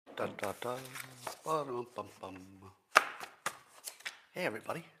Da, da, da. Ba-dum, bum, bum. Hey,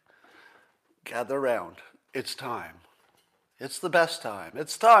 everybody. Gather around. It's time. It's the best time.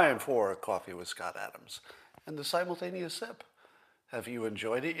 It's time for Coffee with Scott Adams and the simultaneous sip. Have you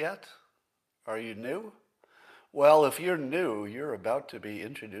enjoyed it yet? Are you new? Well, if you're new, you're about to be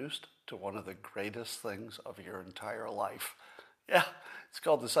introduced to one of the greatest things of your entire life. Yeah, it's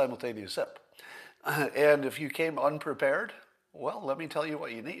called the simultaneous sip. And if you came unprepared, well, let me tell you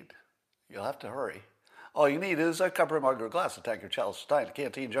what you need. You'll have to hurry. All you need is a cup or mug or glass, a tankard, chalice, stein, a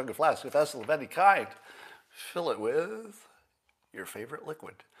canteen, jug, a flask, a vessel of any kind. Fill it with your favorite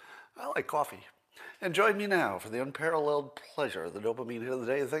liquid. I like coffee. And join me now for the unparalleled pleasure of the dopamine hit of the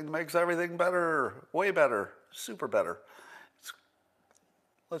day, the thing that makes everything better, way better, super better.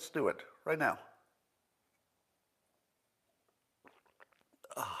 Let's do it right now.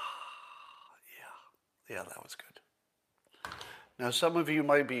 Yeah, that was good. Now, some of you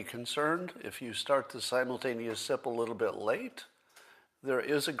might be concerned if you start the simultaneous sip a little bit late, there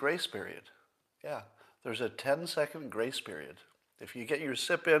is a grace period. Yeah, there's a 10-second grace period. If you get your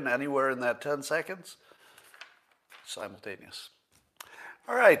sip in anywhere in that 10 seconds, simultaneous.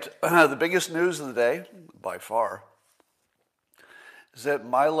 All right, the biggest news of the day, by far, is that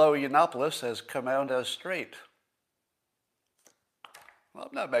Milo Yiannopoulos has come out as straight. Well,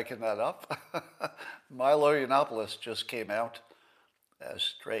 I'm not making that up. Milo Yiannopoulos just came out as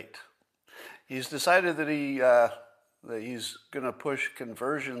straight. He's decided that he's going to push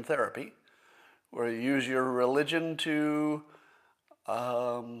conversion therapy, where you use your religion to,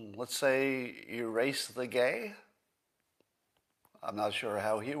 let's say, erase the gay. I'm not sure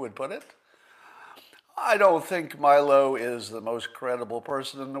how he would put it. I don't think Milo is the most credible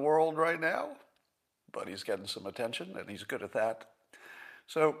person in the world right now, but he's getting some attention, and he's good at that.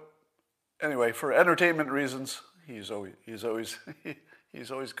 So, anyway, for entertainment reasons, he's always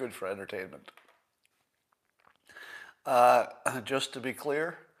good for entertainment. Just to be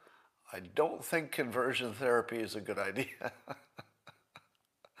clear, I don't think conversion therapy is a good idea.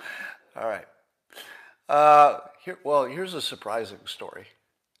 All right. Here's a surprising story.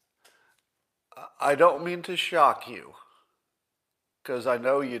 I don't mean to shock you, because I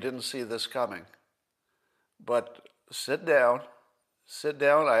know you didn't see this coming. But sit down.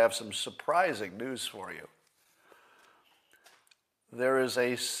 I have some surprising news for you. There is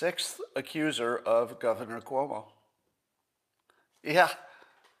a sixth accuser of Governor Cuomo. Yeah,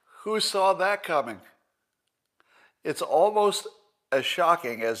 who saw that coming? It's almost as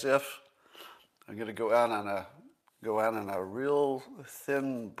shocking as if I'm going to go out on a real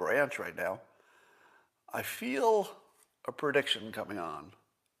thin branch right now. I feel a prediction coming on.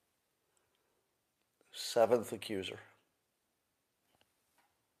 Seventh accuser.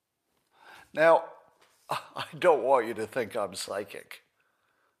 Now, I don't want you to think I'm psychic,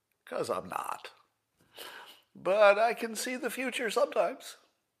 because I'm not. But I can see the future sometimes.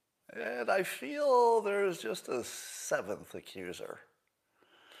 And I feel there's just a seventh accuser.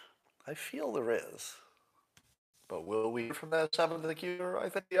 I feel there is. But will we hear from that seventh accuser? I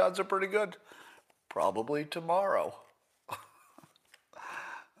think the odds are pretty good. Probably tomorrow.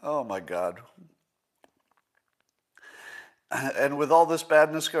 Oh my God. And with all this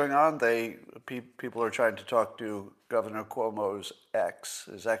badness going on, people are trying to talk to Governor Cuomo's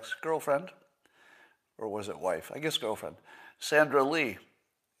his ex-girlfriend, or was it wife? I guess girlfriend, Sandra Lee.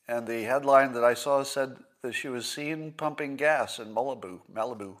 And the headline that I saw said that she was seen pumping gas in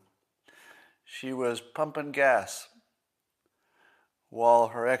Malibu. She was pumping gas while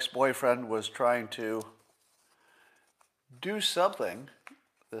her ex-boyfriend was trying to do something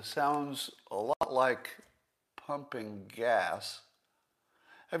that sounds a lot like pumping gas.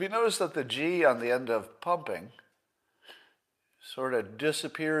 Have you noticed that the G on the end of pumping sort of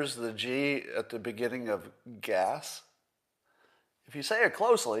disappears the G at the beginning of gas? If you say it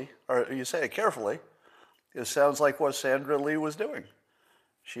closely, or you say it carefully, it sounds like what Sandra Lee was doing.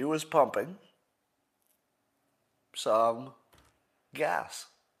 She was pumping some gas.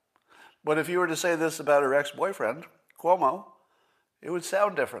 But if you were to say this about her ex-boyfriend, Cuomo, it would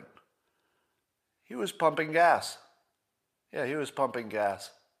sound different. He was pumping gas. Yeah, he was pumping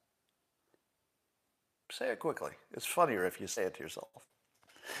gas. Say it quickly. It's funnier if you say it to yourself.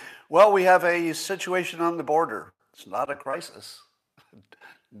 Well, we have a situation on the border. It's not a crisis.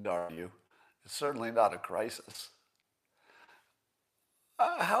 Darn you. It's certainly not a crisis.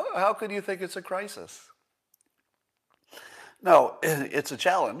 How could you think it's a crisis? No, it's a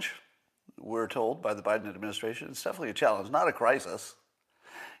challenge, we're told by the Biden administration. It's definitely a challenge, not a crisis.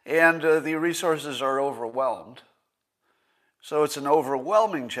 And the resources are overwhelmed. So it's an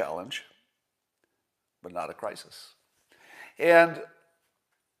overwhelming challenge, but not a crisis. And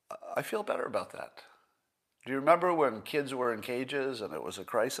I feel better about that. Do you remember when kids were in cages and it was a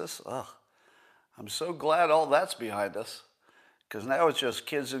crisis? Ugh, I'm so glad all that's behind us, because now it's just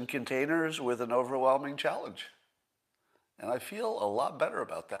kids in containers with an overwhelming challenge. And I feel a lot better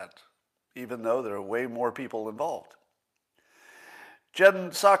about that, even though there are way more people involved.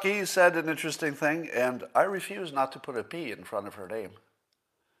 Jen Psaki said an interesting thing, and I refuse not to put a P in front of her name.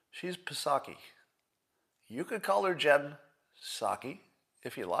 She's Psaki. You could call her Jen Psaki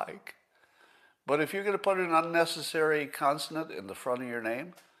if you like. But if you're going to put an unnecessary consonant in the front of your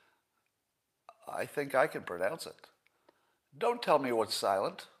name, I think I can pronounce it. Don't tell me what's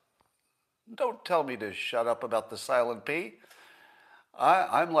silent. Don't tell me to shut up about the silent P.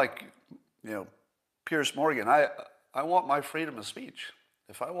 I'm like, Piers Morgan. I want my freedom of speech.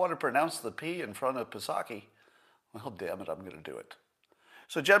 If I want to pronounce the P in front of Psaki, well, damn it, I'm going to do it.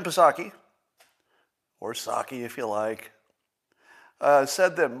 So Jen Psaki, or Psaki if you like,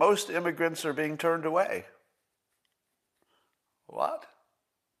 said that most immigrants are being turned away. What?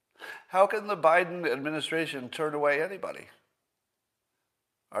 How can the Biden administration turn away anybody?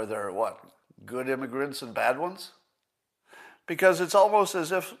 Are there, good immigrants and bad ones? Because it's almost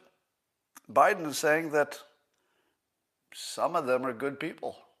as if Biden is saying that some of them are good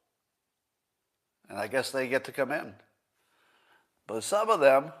people. And I guess they get to come in. But some of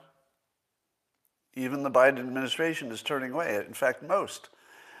them, even the Biden administration is turning away. In fact, most.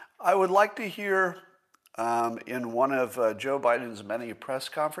 I would like to hear in one of Joe Biden's many press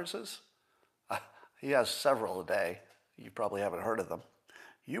conferences, he has several a day. You probably haven't heard of them.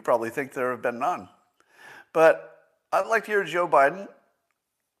 You probably think there have been none. But I'd like to hear Joe Biden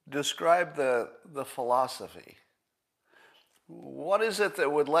describe the philosophy. What is it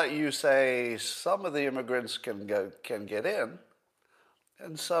that would let you say some of the immigrants can get in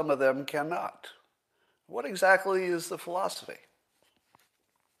and some of them cannot? What exactly is the philosophy?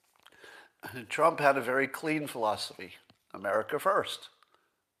 Trump had a very clean philosophy, America first.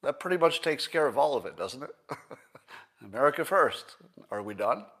 That pretty much takes care of all of it, doesn't it? America first. Are we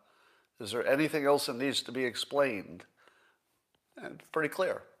done? Is there anything else that needs to be explained? It's pretty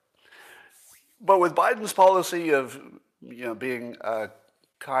clear. But with Biden's policy of being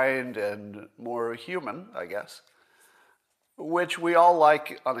kind and more human, I guess, which we all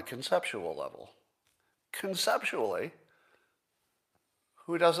like on a conceptual level. Conceptually,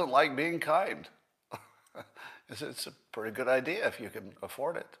 who doesn't like being kind? It's a pretty good idea if you can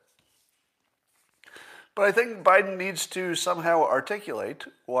afford it. But I think Biden needs to somehow articulate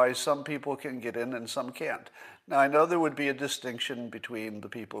why some people can get in and some can't. Now, I know there would be a distinction between the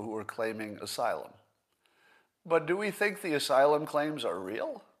people who are claiming asylum. But do we think the asylum claims are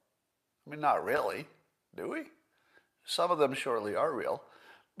real? I mean, not really, do we? Some of them surely are real.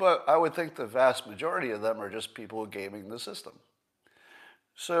 But I would think the vast majority of them are just people gaming the system.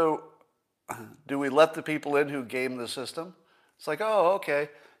 So do we let the people in who game the system? It's like, oh, okay,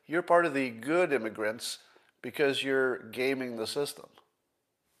 you're part of the good immigrants because you're gaming the system.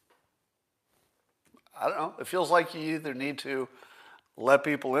 I don't know. It feels like you either need to let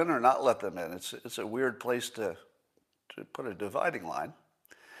people in or not let them in. It's a weird place to put a dividing line.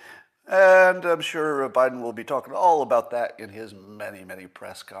 And I'm sure Biden will be talking all about that in his many, many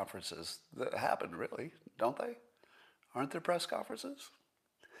press conferences that happen, really, don't they? Aren't there press conferences?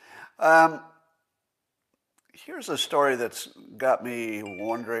 Here's a story that's got me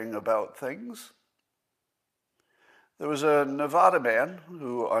wondering about things. There was a Nevada man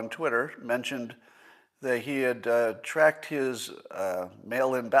who on Twitter mentioned that he had tracked his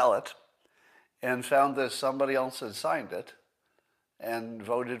mail-in ballot and found that somebody else had signed it and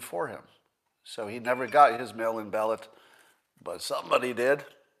voted for him. So he never got his mail-in ballot, but somebody did,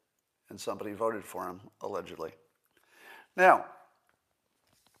 and somebody voted for him, allegedly. Now,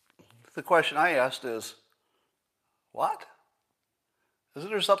 the question I asked is, what? Isn't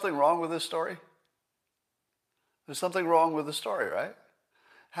there something wrong with this story? There's something wrong with the story, right?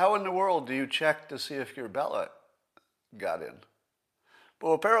 How in the world do you check to see if your ballot got in?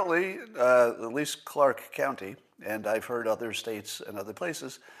 Well, apparently, at least Clark County, and I've heard other states and other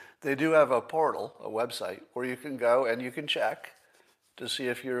places, they do have a portal, a website, where you can go and you can check to see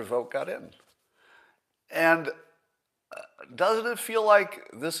if your vote got in. And doesn't it feel like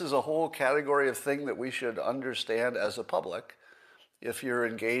this is a whole category of thing that we should understand as a public if you're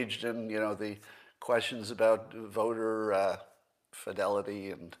engaged in, the questions about voter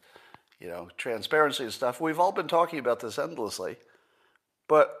fidelity and, transparency and stuff? We've all been talking about this endlessly.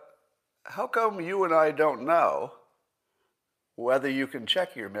 But how come you and I don't know whether you can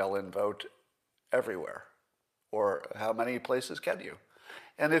check your mail-in vote everywhere? Or how many places can you?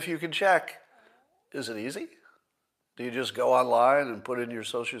 And if you can check, is it easy? Do you just go online and put in your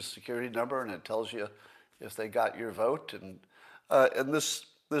Social Security number and it tells you if they got your vote? And this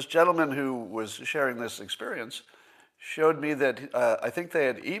gentleman who was sharing this experience showed me that I think they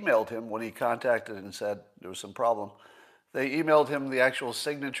had emailed him when he contacted and said there was some problem. They emailed him the actual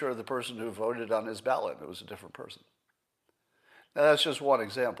signature of the person who voted on his ballot. It was a different person. Now, that's just one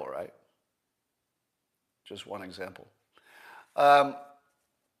example, right? Just one example.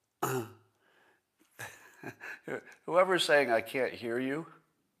 Whoever's saying, I can't hear you,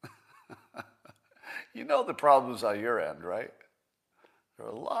 you know the problem's on your end, right? There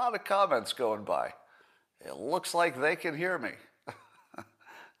are a lot of comments going by. It looks like they can hear me.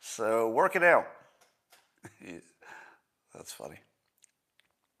 So work it out. That's funny.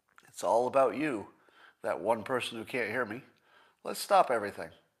 It's all about you, that one person who can't hear me. Let's stop everything.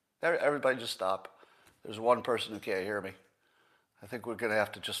 Everybody just stop. There's one person who can't hear me. I think we're going to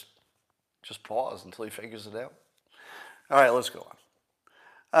have to just pause until he figures it out. All right, let's go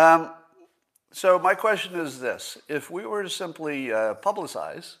on. So my question is this. If we were to simply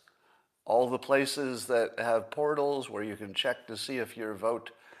publicize all the places that have portals where you can check to see if your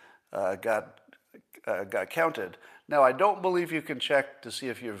vote got counted. Now, I don't believe you can check to see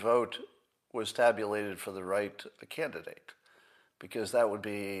if your vote was tabulated for the right candidate, because that would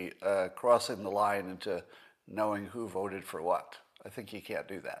be crossing the line into knowing who voted for what. I think you can't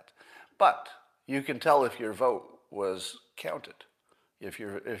do that. But you can tell if your vote was counted, if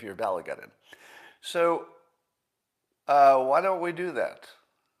your ballot got in. So why don't we do that?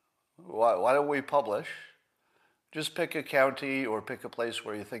 Why don't we publish? Just pick a county or pick a place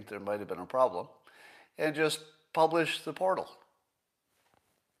where you think there might have been a problem and just publish the portal.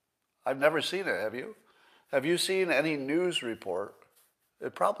 I've never seen it, have you? Have you seen any news report?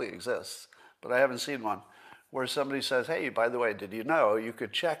 It probably exists, but I haven't seen one where somebody says, hey, by the way, did you know you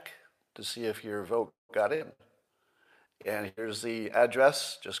could check to see if your vote got in? And here's the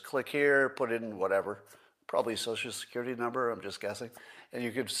address. Just click here, put in whatever, probably Social Security number, I'm just guessing, and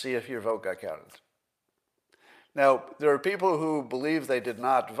you could see if your vote got counted. Now, there are people who believe they did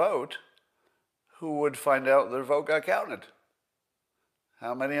not vote who would find out their vote got counted.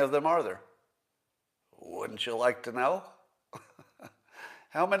 How many of them are there? Wouldn't you like to know?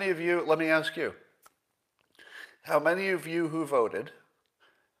 How many of you, let me ask you, how many of you who voted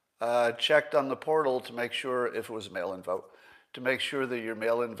checked on the portal to make sure, if it was a mail-in vote, to make sure that your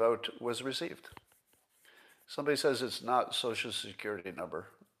mail-in vote was received? Somebody says it's not Social Security number.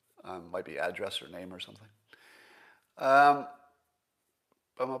 Might be address or name or something. I'm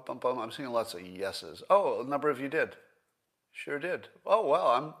seeing lots of yeses. Oh, a number of you did. Sure did. Oh, wow,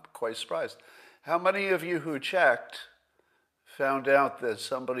 I'm quite surprised. How many of you who checked found out that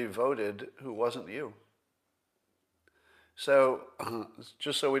somebody voted who wasn't you? So,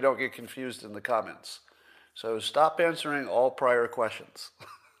 just so we don't get confused in the comments. So stop answering all prior questions.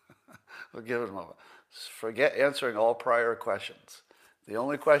 We'll give it a moment. Forget answering all prior questions. The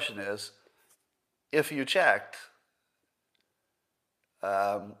only question is, if you checked,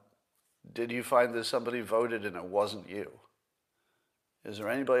 did you find that somebody voted and it wasn't you? Is there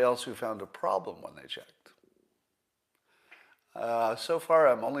anybody else who found a problem when they checked? So far,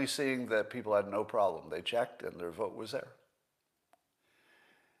 I'm only seeing that people had no problem. They checked and their vote was there.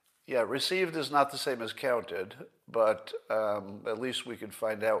 Yeah, received is not the same as counted, but at least we could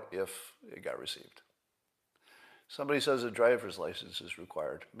find out if it got received. Somebody says a driver's license is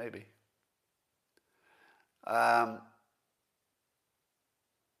required. Maybe. A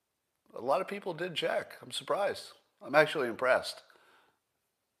lot of people did check. I'm surprised. I'm actually impressed.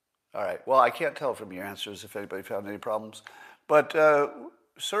 All right. Well, I can't tell from your answers if anybody found any problems. But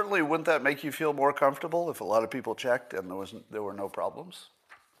certainly, wouldn't that make you feel more comfortable if a lot of people checked and there were no problems?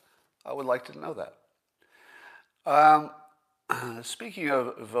 I would like to know that. Speaking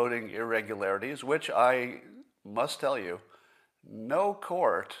of voting irregularities, which I must tell you, no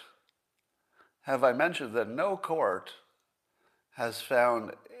court, have I mentioned that no court has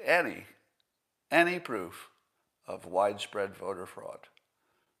found any proof of widespread voter fraud.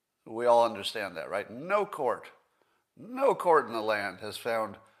 We all understand that, right? No court in the land has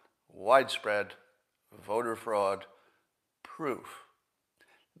found widespread voter fraud proof.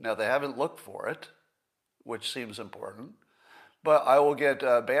 Now, they haven't looked for it, which seems important, but I will get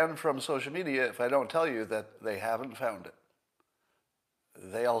banned from social media if I don't tell you that they haven't found it.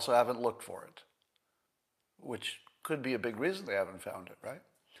 They also haven't looked for it, which could be a big reason they haven't found it, right?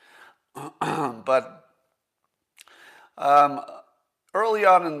 But early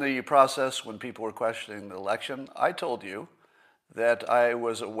on in the process, when people were questioning the election, I told you that I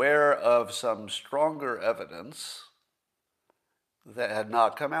was aware of some stronger evidence that had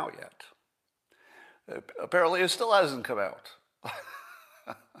not come out yet. Apparently, it still hasn't come out.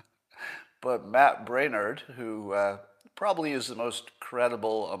 But Matt Braynard, who probably is the most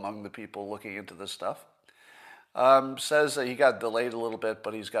credible among the people looking into this stuff, says that he got delayed a little bit,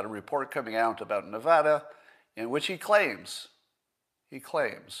 but he's got a report coming out about Nevada in which he claims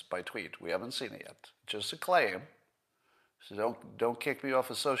by tweet, we haven't seen it yet, just a claim. So don't kick me off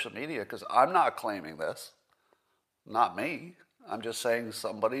of social media because I'm not claiming this. Not me. I'm just saying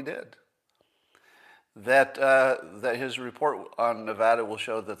somebody did. That his report on Nevada will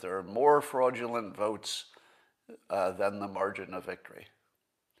show that there are more fraudulent votes than the margin of victory.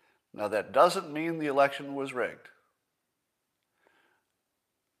 Now, that doesn't mean the election was rigged,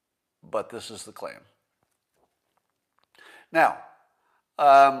 but this is the claim. Now,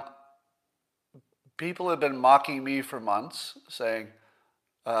 people have been mocking me for months, saying,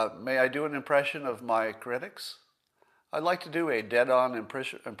 may I do an impression of my critics? I'd like to do a dead-on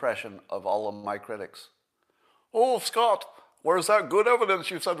impression of all of my critics. Oh, Scott, where's that good evidence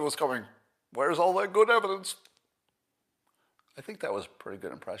you said was coming? Where's all that good evidence? I think that was a pretty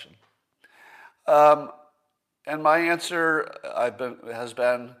good impression. And my answer has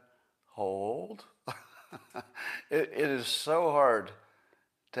been, hold. It is so hard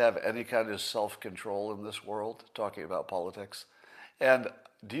to have any kind of self-control in this world, talking about politics. And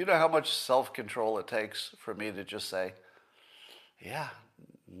do you know how much self-control it takes for me to just say, yeah,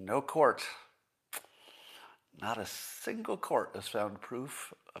 no court, not a single court has found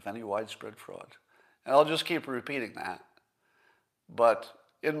proof of any widespread fraud. And I'll just keep repeating that. But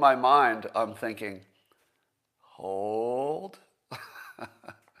in my mind, I'm thinking, hold,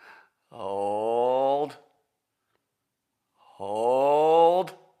 hold,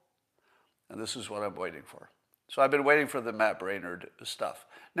 hold. And this is what I'm waiting for. So I've been waiting for the Matt Braynard stuff.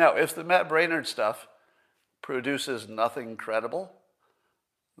 Now, if the Matt Braynard stuff produces nothing credible,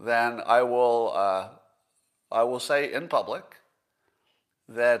 then I will say in public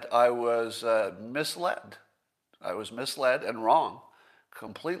that I was misled. I was misled and wrong,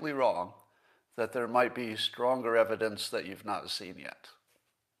 completely wrong, that there might be stronger evidence that you've not seen yet.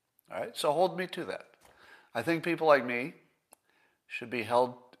 All right, so hold me to that. I think people like me should be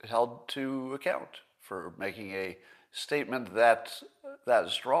held to account for making a statement that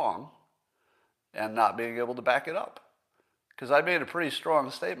strong and not being able to back it up. Because I made a pretty strong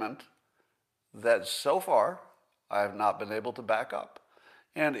statement that so far I have not been able to back up.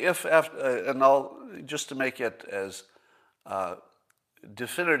 And and I'll just to make it as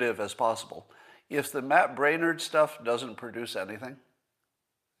definitive as possible, if the Matt Braynard stuff doesn't produce anything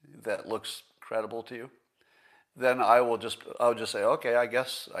that looks credible to you, then I'll just say, okay, I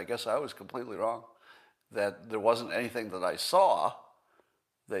guess I was completely wrong. That there wasn't anything that I saw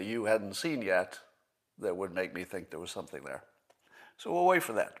that you hadn't seen yet that would make me think there was something there. So we'll wait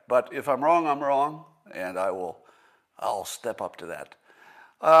for that. But if I'm wrong, I'm wrong, and I'll step up to that.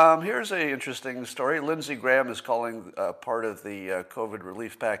 Here's an interesting story. Lindsey Graham is calling part of the COVID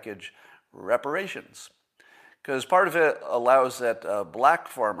relief package reparations, because part of it allows that black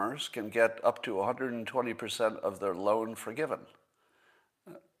farmers can get up to 120% of their loan forgiven.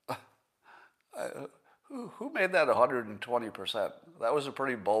 Who made that 120%? That was a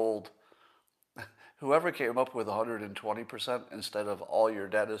pretty bold. Whoever came up with 120% instead of all your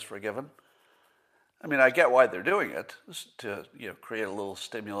debt is forgiven. I mean, I get why they're doing it, to create a little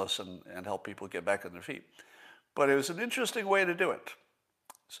stimulus and help people get back on their feet. But it was an interesting way to do it.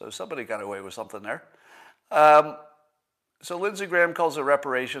 So somebody got away with something there. So Lindsey Graham calls it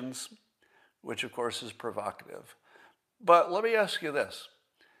reparations, which of course is provocative. But let me ask you this.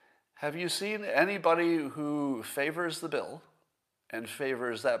 Have you seen anybody who favors the bill and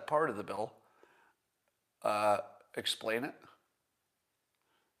favors that part of the bill explain it?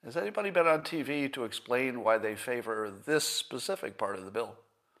 Has anybody been on TV to explain why they favor this specific part of the bill?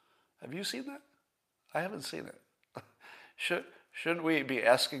 Have you seen that? I haven't seen it. Shouldn't we be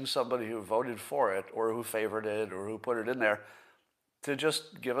asking somebody who voted for it or who favored it or who put it in there to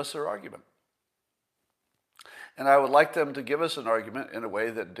just give us their argument? And I would like them to give us an argument in a way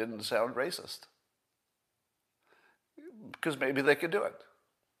that didn't sound racist. Because maybe they could do it.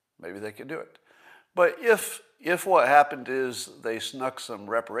 Maybe they could do it. But if what happened is they snuck some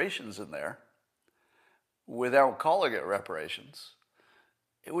reparations in there without calling it reparations,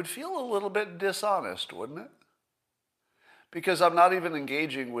 it would feel a little bit dishonest, wouldn't it? Because I'm not even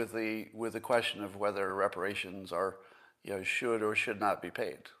engaging with the question of whether reparations are, should or should not be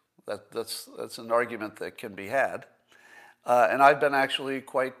paid. That's an argument that can be had, and I've been actually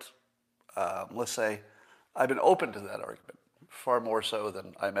quite, let's say, I've been open to that argument far more so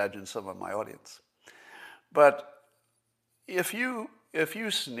than I imagine some of my audience. But if you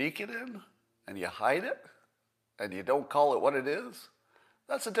sneak it in, and you hide it and you don't call it what it is,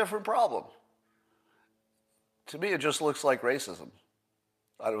 that's a different problem. To me, it just looks like racism.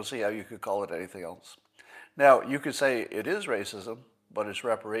 I don't see how you could call it anything else. Now, you could say it is racism, but it's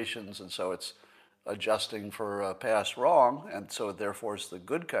reparations, and so it's adjusting for a past wrong, and so therefore it's the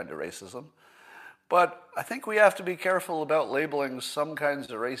good kind of racism. But I think we have to be careful about labeling some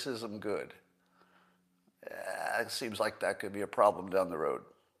kinds of racism good. It seems like that could be a problem down the road.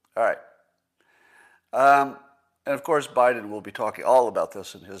 All right. And of course, Biden will be talking all about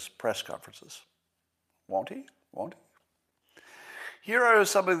this in his press conferences. Won't he? Won't he? Here are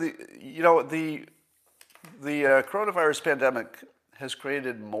some of the, the coronavirus pandemic has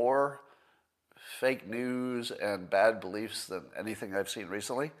created more fake news and bad beliefs than anything I've seen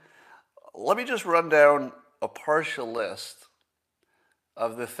recently. Let me just run down a partial list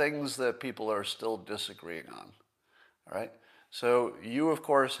of the things that people are still disagreeing on. All right? So you, of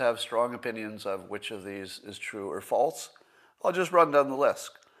course, have strong opinions of which of these is true or false. I'll just run down the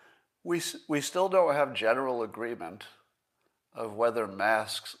list. We still don't have general agreement of whether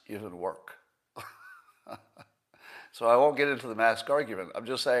masks even work. So I won't get into the mask argument. I'm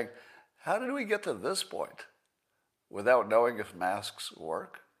just saying, how did we get to this point without knowing if masks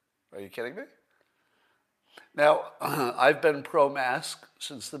work? Are you kidding me? Now, I've been pro-mask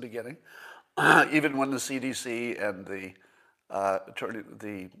since the beginning, even when the CDC and the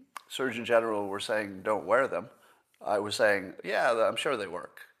Surgeon General were saying don't wear them. I was saying, yeah, I'm sure they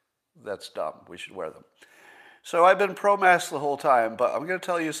work. That's dumb. We should wear them. So I've been pro-mask the whole time, but I'm going to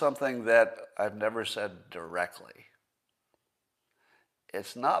tell you something that I've never said directly.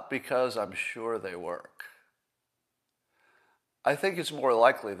 It's not because I'm sure they work. I think it's more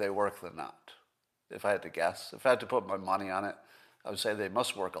likely they work than not. If I had to guess, if I had to put my money on it, I would say they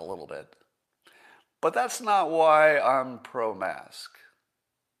must work a little bit. But that's not why I'm pro-mask.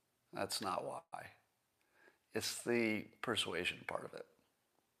 That's not why. It's the persuasion part of it,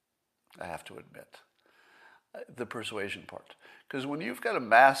 I have to admit. The persuasion part. Because when you've got a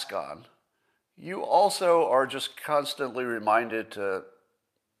mask on, you also are just constantly reminded that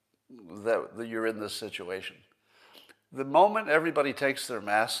you're in this situation. The moment everybody takes their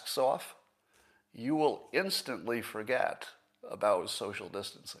masks off, you will instantly forget about social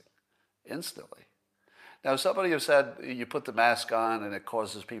distancing. Instantly. Now, somebody has said you put the mask on and it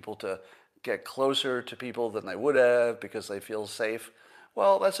causes people to get closer to people than they would have because they feel safe.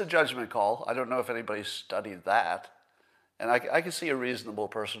 Well, that's a judgment call. I don't know if anybody's studied that. And I can see a reasonable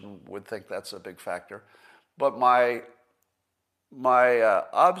person would think that's a big factor. But my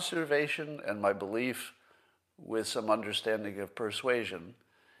observation and my belief with some understanding of persuasion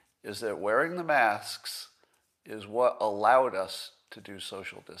is that wearing the masks is what allowed us to do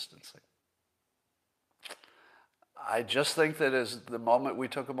social distancing. I just think that as the moment we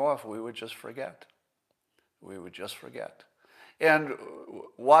took them off, we would just forget. We would just forget. And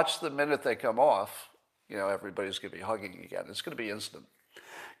watch the minute they come off, everybody's going to be hugging again. It's going to be instant.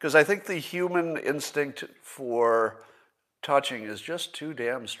 Because I think the human instinct for touching is just too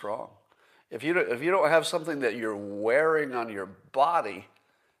damn strong. If you don't have something that you're wearing on your body,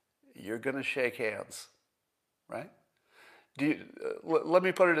 you're going to shake hands, right? Let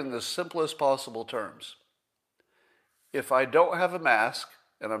me put it in the simplest possible terms. If I don't have a mask,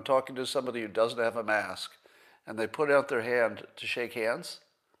 and I'm talking to somebody who doesn't have a mask, and they put out their hand to shake hands,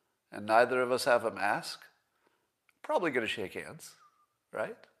 and neither of us have a mask, probably going to shake hands,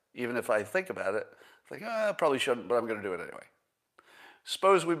 right? Even if I think about it, think, I probably shouldn't, but I'm going to do it anyway.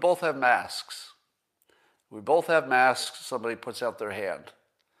 Suppose we both have masks. We both have masks, somebody puts out their hand.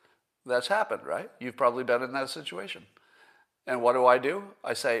 That's happened, right? You've probably been in that situation. And what do?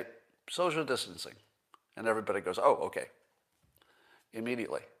 I say, social distancing. And everybody goes, oh, okay.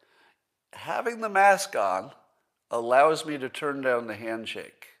 Immediately. Having the mask on allows me to turn down the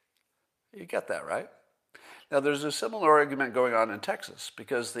handshake. You get that, right? Now, there's a similar argument going on in Texas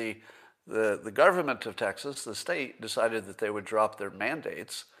because the government of Texas, the state, decided that they would drop their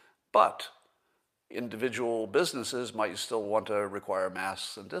mandates, but individual businesses might still want to require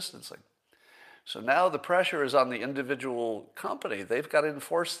masks and distancing. So now the pressure is on the individual company. They've got to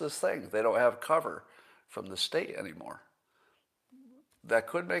enforce this thing. They don't have cover from the state anymore. That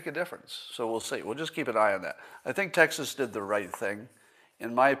could make a difference. So we'll see. We'll just keep an eye on that. I think Texas did the right thing.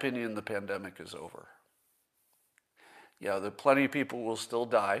 In my opinion, the pandemic is over. Plenty of people will still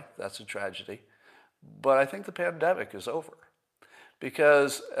die. That's a tragedy. But I think the pandemic is over.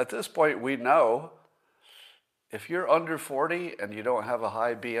 Because at this point, we know if you're under 40 and you don't have a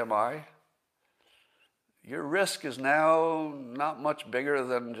high BMI, your risk is now not much bigger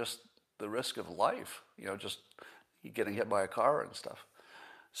than just the risk of life, just getting hit by a car and stuff.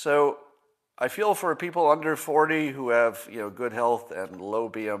 So I feel for people under 40 who have good health and low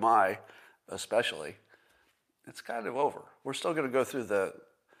BMI, especially. It's kind of over. We're still going to go through the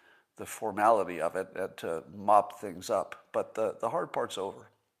formality of it and to mop things up, but the hard part's over.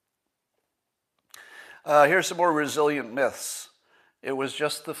 Here's some more resilient myths. It was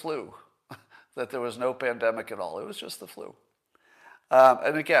just the flu, that there was no pandemic at all. It was just the flu.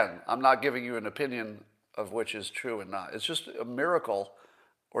 And again, I'm not giving you an opinion of which is true and not. It's just a miracle,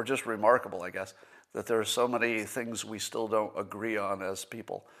 or just remarkable, I guess, that there are so many things we still don't agree on as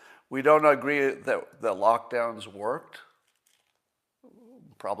people. We don't agree that the lockdowns worked.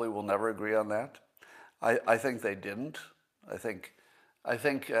 Probably will never agree on that. I think they didn't. I think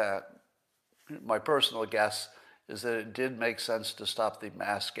my personal guess is that it did make sense to stop the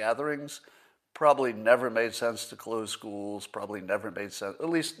mass gatherings. Probably never made sense to close schools. Probably never made sense, at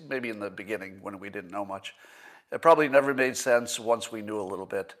least maybe in the beginning when we didn't know much. It probably never made sense once we knew a little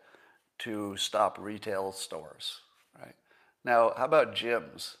bit to stop retail stores, right? Now, how about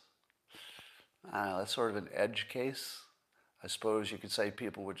gyms? That's sort of an edge case. I suppose you could say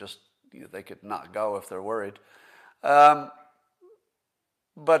people would just, they could not go if they're worried. But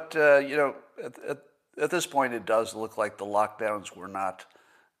at this point, it does look like the lockdowns were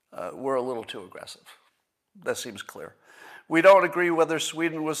a little too aggressive. That seems clear. We don't agree whether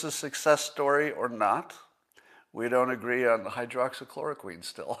Sweden was a success story or not. We don't agree on hydroxychloroquine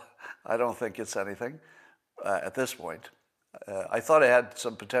still. I don't think it's anything at this point. I thought it had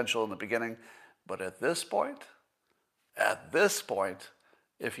some potential in the beginning, but at this point,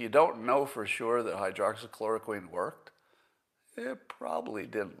 if you don't know for sure that hydroxychloroquine worked, it probably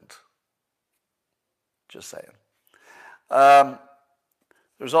didn't. Just saying.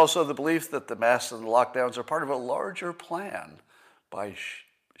 There's also the belief that the masks and the lockdowns are part of a larger plan by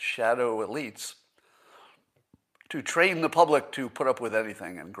shadow elites to train the public to put up with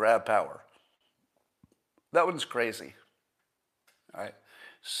anything and grab power. That one's crazy. All right.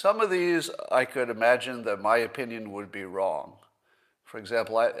 Some of these, I could imagine that my opinion would be wrong. For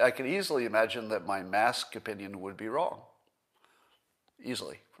example, I could easily imagine that my mask opinion would be wrong.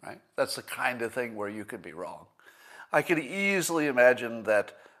 Easily, right? That's the kind of thing where you could be wrong. I could easily imagine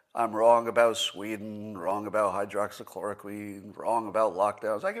that I'm wrong about Sweden, wrong about hydroxychloroquine, wrong about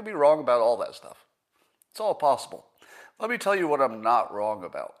lockdowns. I could be wrong about all that stuff. It's all possible. Let me tell you what I'm not wrong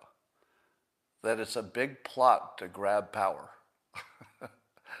about. That it's a big plot to grab power.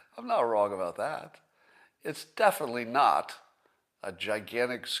 I'm not wrong about that. It's definitely not a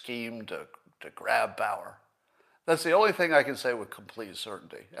gigantic scheme to grab power. That's the only thing I can say with complete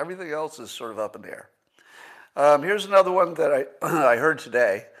certainty. Everything else is sort of up in the air. Here's another one that I heard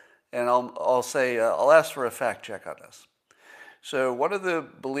today, and I'll ask for a fact check on this. So one of the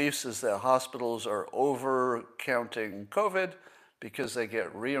beliefs is that hospitals are over-counting COVID because they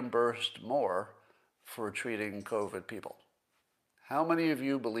get reimbursed more for treating COVID people. How many of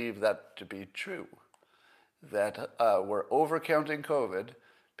you believe that to be true? That we're over-counting COVID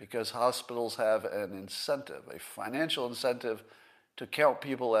because hospitals have an incentive, a financial incentive, to count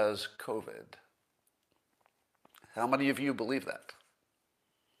people as COVID. How many of you believe that?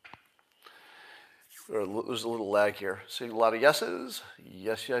 There's a little lag here. Seeing a lot of yeses.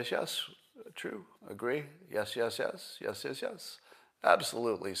 Yes, yes, yes. True. Agree. Yes, yes, yes. Yes, yes, yes.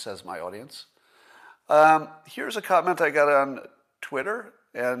 Absolutely, says my audience. Here's a comment I got on Twitter,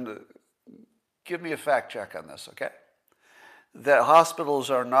 and give me a fact check on this, okay? That hospitals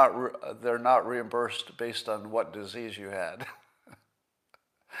are not reimbursed based on what disease you had.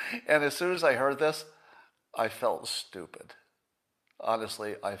 And as soon as I heard this, I felt stupid.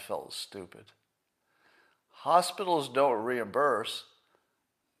 Honestly, I felt stupid. Hospitals don't reimburse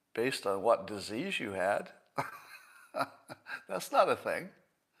based on what disease you had. That's not a thing.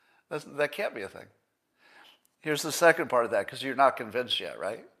 That can't be a thing. Here's the second part of that, because you're not convinced yet,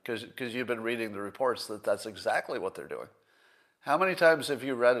 right? Because you've been reading the reports that that's exactly what they're doing. How many times have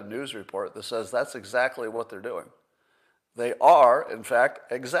you read a news report that says that's exactly what they're doing? They are, in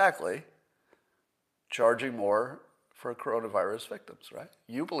fact, exactly charging more for coronavirus victims, right?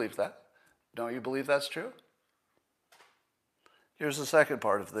 You believe that. Don't you believe that's true? Here's the second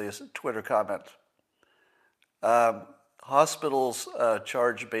part of this Twitter comment. Hospitals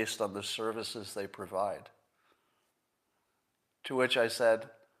charge based on the services they provide. To which I said,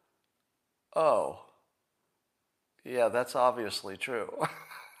 oh, yeah, that's obviously true.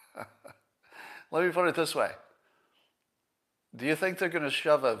 Let me put it this way. Do you think they're going to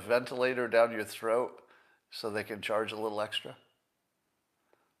shove a ventilator down your throat so they can charge a little extra?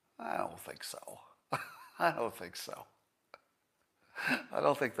 I don't think so. I don't think so. I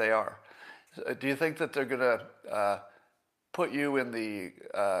don't think they are. Do you think that they're going to put you in the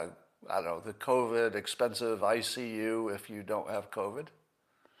I don't know, the COVID expensive ICU if you don't have COVID?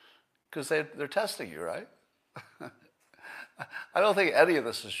 Because they're testing you, right? I don't think any of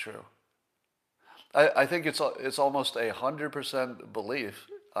this is true. I think it's almost 100% belief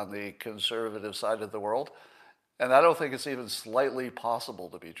on the conservative side of the world, and I don't think it's even slightly possible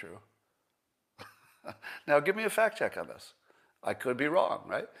to be true. Now, give me a fact check on this. I could be wrong,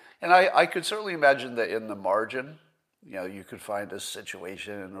 right? And I could certainly imagine that in the margin, you could find a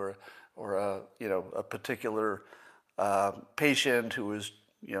situation or a particular patient who was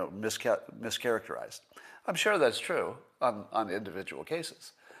mischaracterized. I'm sure that's true on individual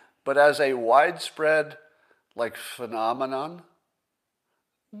cases, but as a widespread phenomenon,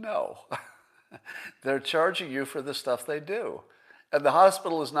 no. They're charging you for the stuff they do, and the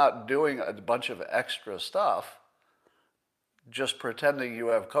hospital is not doing a bunch of extra stuff just pretending you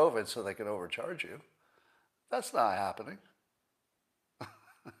have COVID so they can overcharge you. That's not happening.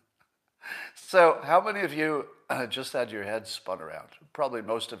 So how many of you just had your head spun around? Probably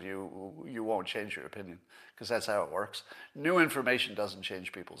most of you won't change your opinion because that's how it works. New information doesn't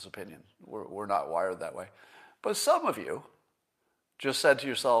change people's opinion. We're not wired that way. But some of you just said to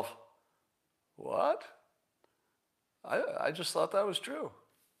yourself, what? I just thought that was true.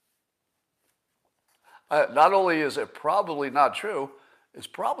 Not only is it probably not true, it's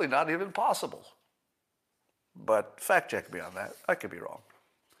probably not even possible. But fact check me on that. I could be wrong.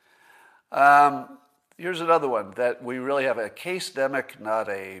 Here's another one that we really have a case-demic, not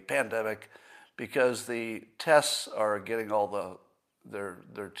a pandemic, because the tests are getting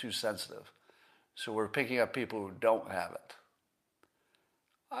they're too sensitive. So we're picking up people who don't have it.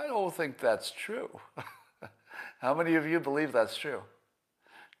 I don't think that's true. How many of you believe that's true?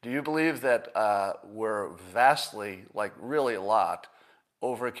 Do you believe that we're vastly, really a lot,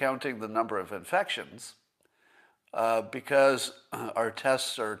 overcounting the number of infections because our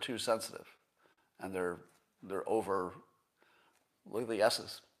tests are too sensitive and they're over? Look at the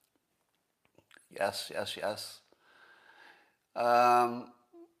yeses. Yes, yes, yes. I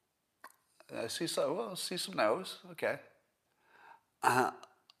see some no's. Okay.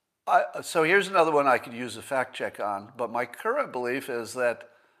 So here's another one I could use a fact check on, but my current belief is that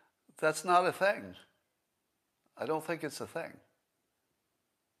that's not a thing. I don't think it's a thing.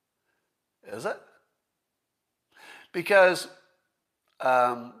 Is it? Because,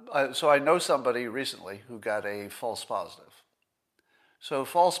 so I know somebody recently who got a false positive. So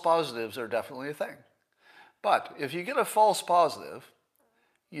false positives are definitely a thing. But if you get a false positive,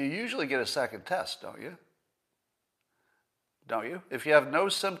 you usually get a second test, don't you? Don't you? If you have no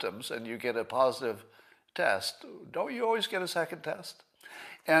symptoms and you get a positive test, don't you always get a second test?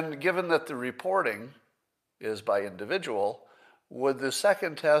 And given that the reporting is by individual, would the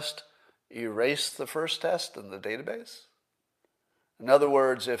second test erase the first test in the database? In other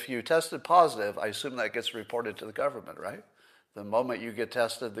words, if you tested positive, I assume that gets reported to the government, right? The moment you get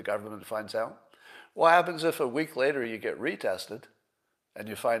tested, the government finds out. What happens if a week later you get retested and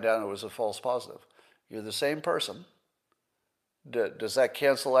you find out it was a false positive? You're the same person. Does that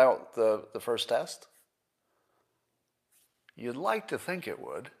cancel out the first test? You'd like to think it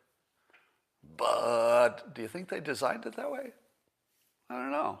would, but do you think they designed it that way? I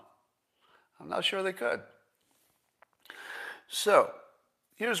don't know. I'm not sure they could. So,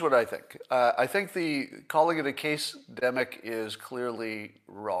 here's what I think. I think calling it a case-demic is clearly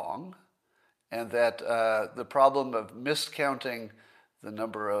wrong, and that the problem of miscounting the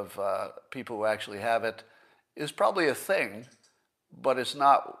number of people who actually have it is probably a thing, but it's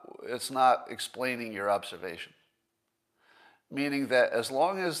not explaining your observation. Meaning that as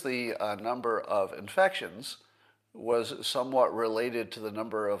long as the number of infections was somewhat related to the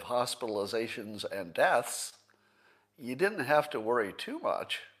number of hospitalizations and deaths, you didn't have to worry too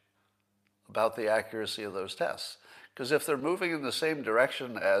much about the accuracy of those tests. Because if they're moving in the same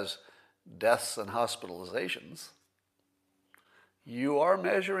direction as deaths and hospitalizations, you are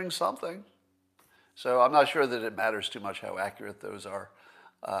measuring something. So I'm not sure that it matters too much how accurate those are,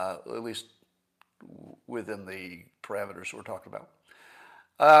 at least within the parameters we're talking about.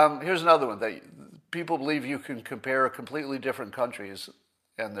 Here's another one that people believe you can compare completely different countries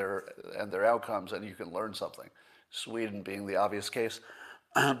and their outcomes, and you can learn something. Sweden being the obvious case,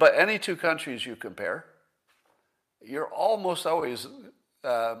 but any two countries you compare, you're almost always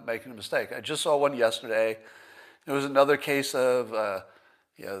making a mistake. I just saw one yesterday. There was another case of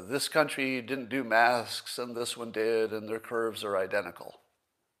this country didn't do masks and this one did, and their curves are identical.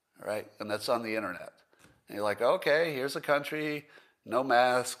 Right? And that's on the internet. And you're like, okay, here's a country, no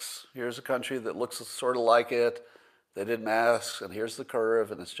masks. Here's a country that looks sort of like it. They did masks, and here's the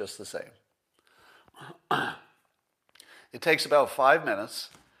curve, and it's just the same. It takes about 5 minutes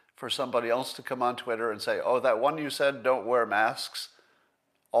for somebody else to come on Twitter and say, oh, that one you said don't wear masks,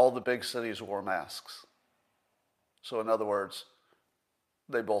 all the big cities wore masks. So in other words,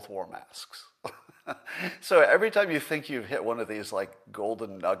 they both wore masks. So every time you think you've hit one of these like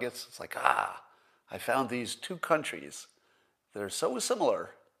golden nuggets, it's like, I found these two countries that are so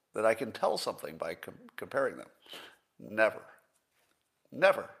similar that I can tell something by comparing them. Never.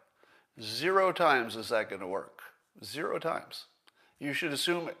 Never. 0 times is that going to work. 0 times. You should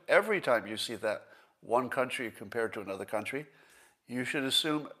assume every time you see that one country compared to another country, you should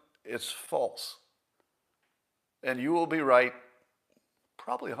assume it's false. And you will be right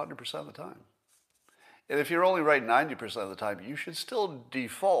probably 100% of the time. And if you're only right 90% of the time, you should still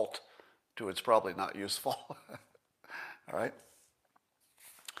default to it's probably not useful. All right?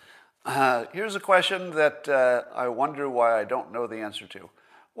 Here's a question that I wonder why I don't know the answer to.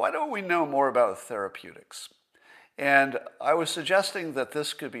 Why don't we know more about therapeutics? And I was suggesting that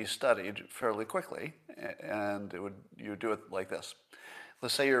this could be studied fairly quickly, and you do it like this.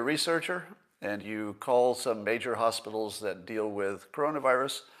 Let's say you're a researcher, and you call some major hospitals that deal with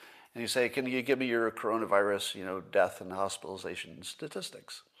coronavirus, and you say, can you give me your coronavirus, death and hospitalization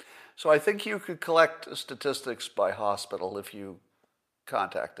statistics? So I think you could collect statistics by hospital if you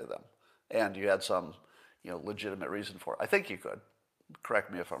contacted them, and you had some, legitimate reason for it. I think you could.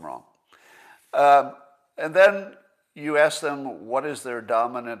 Correct me if I'm wrong. And then you ask them what is their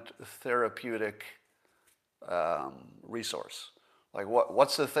dominant therapeutic resource. Like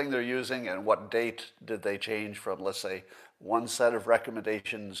what's the thing they're using and what date did they change from, let's say, one set of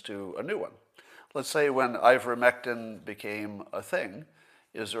recommendations to a new one? Let's say when ivermectin became a thing,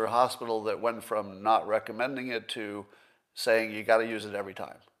 is there a hospital that went from not recommending it to saying you got to use it every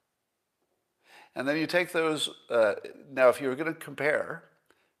time? And then you take those, now if you were going to compare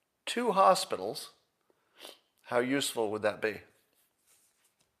 2 hospitals, how useful would that be?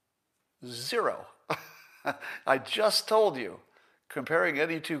 0. I just told you, comparing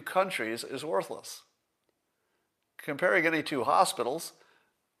any 2 countries is worthless. Comparing any 2 hospitals,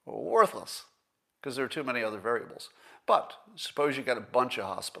 worthless, because there are too many other variables. But suppose you got a bunch of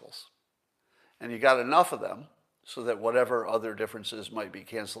hospitals, and you got enough of them so that whatever other differences might be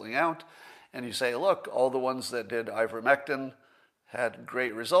canceling out, and you say, look, all the ones that did ivermectin had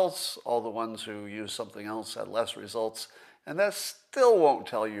great results, all the ones who used something else had less results, and that still won't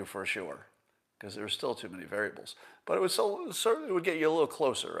tell you for sure, because there's still too many variables. But it would get you a little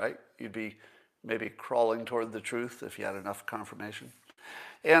closer, right? You'd be maybe crawling toward the truth if you had enough confirmation.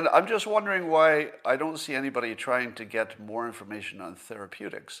 And I'm just wondering why I don't see anybody trying to get more information on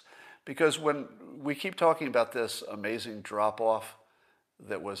therapeutics. Because when we keep talking about this amazing drop-off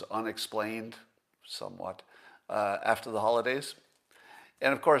that was unexplained somewhat after the holidays,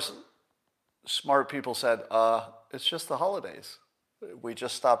 and of course, smart people said, it's just the holidays. We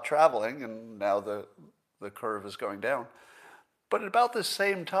just stopped traveling and now the curve is going down. But at about the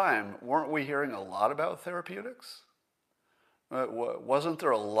same time, weren't we hearing a lot about therapeutics? Wasn't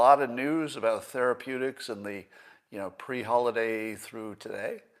there a lot of news about therapeutics in the pre-holiday through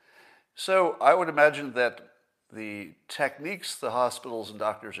today? So I would imagine that the techniques the hospitals and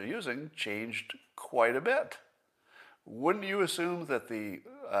doctors are using changed quite a bit. Wouldn't you assume that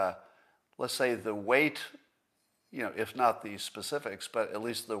let's say the weight, if not the specifics, but at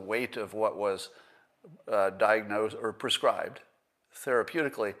least the weight of what was diagnosed or prescribed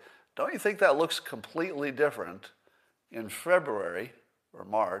therapeutically, don't you think that looks completely different in February or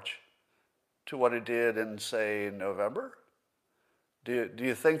March to what it did in, say, November? Do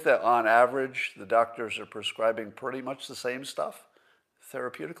you think that on average the doctors are prescribing pretty much the same stuff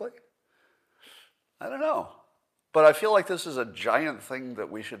therapeutically? I don't know. But I feel like this is a giant thing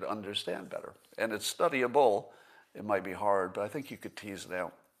that we should understand better. And it's studyable. It might be hard, but I think you could tease it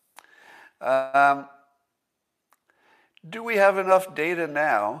out. Do we have enough data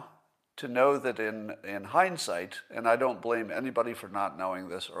now to know that in hindsight, and I don't blame anybody for not knowing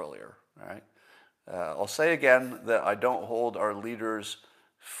this earlier, all right? I'll say again that I don't hold our leaders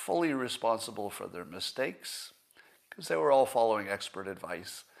fully responsible for their mistakes because they were all following expert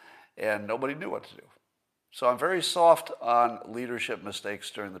advice and nobody knew what to do. So I'm very soft on leadership mistakes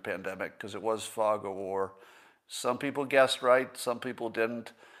during the pandemic because it was fog of war. Some people guessed right, some people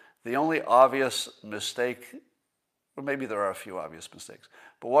didn't. The only obvious mistake, or maybe there are a few obvious mistakes,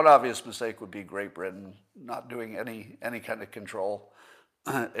 but one obvious mistake would be Great Britain not doing any kind of control.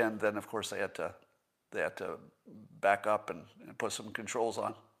 And then, of course, they had to back up and put some controls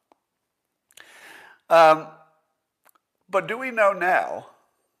on. But do we know now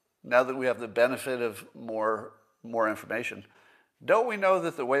that we have the benefit of more information, don't we know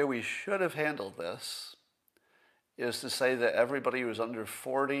that the way we should have handled this is to say that everybody who's under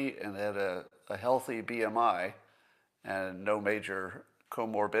 40 and had a healthy BMI and no major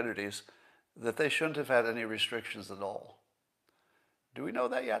comorbidities, that they shouldn't have had any restrictions at all. Do we know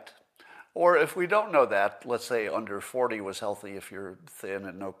that yet? Or if we don't know that, let's say under 40 was healthy if you're thin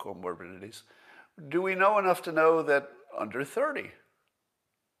and no comorbidities, do we know enough to know that under 30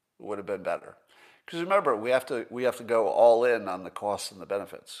 would have been better? Because remember, we have to go all in on the costs and the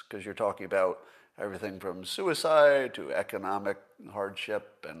benefits, because you're talking about everything from suicide to economic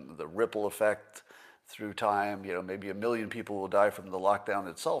hardship and the ripple effect through time. You know, maybe 1 million people will die from the lockdown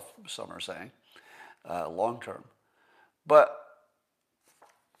itself, some are saying, long term. But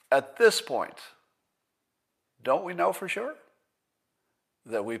at this point, don't we know for sure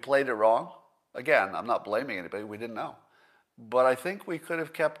that we played it wrong? Again, I'm not blaming anybody, we didn't know. But I think we could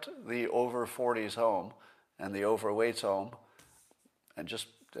have kept the over 40s home and the overweights home and just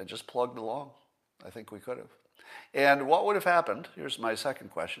plugged along. I think we could have. And what would have happened, here's my second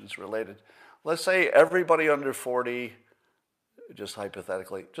question, it's related. Let's say everybody under 40, just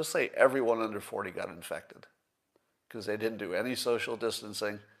hypothetically, just say everyone under 40 got infected because they didn't do any social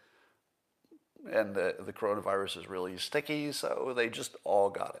distancing and the coronavirus is really sticky, so they just all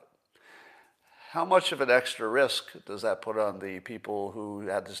got it. How much of an extra risk does that put on the people who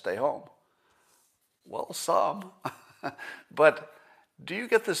had to stay home? Well, some. But do you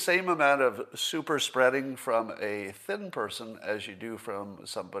get the same amount of super spreading from a thin person as you do from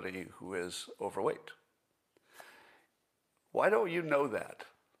somebody who is overweight? Why don't you know that?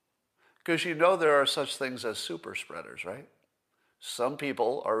 Because you know there are such things as super spreaders, right? Some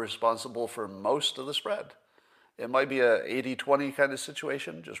people are responsible for most of the spread. It might be a 80-20 kind of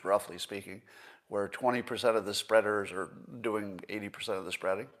situation, just roughly speaking, where 20% of the spreaders are doing 80% of the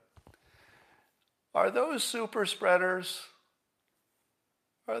spreading. Are those super spreaders,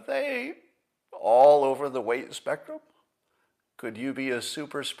 are they all over the weight spectrum? Could you be a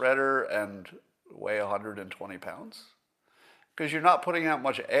super spreader and weigh 120 pounds? Because you're not putting out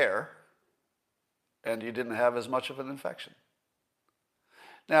much air and you didn't have as much of an infection.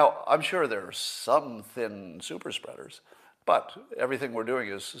 Now, I'm sure there are some thin super spreaders, but everything we're doing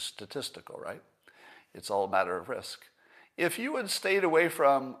is statistical, right? It's all a matter of risk. If you had stayed away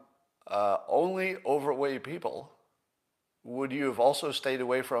from only overweight people, would you have also stayed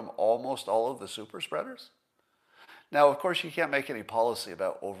away from almost all of the super spreaders? Now, of course, you can't make any policy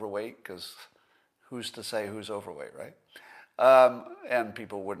about overweight because who's to say who's overweight, right? And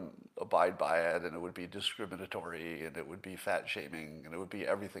people wouldn't abide by it, and it would be discriminatory, and it would be fat shaming, and it would be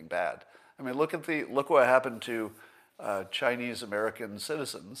everything bad. I mean, look what happened to Chinese American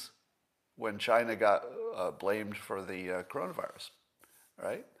citizens when China got blamed for the coronavirus,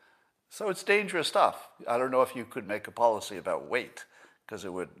 right? So it's dangerous stuff. I don't know if you could make a policy about weight because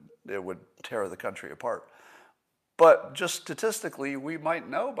it would tear the country apart. But just statistically, we might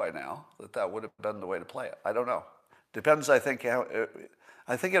know by now that that would have been the way to play it. I don't know. Depends, I think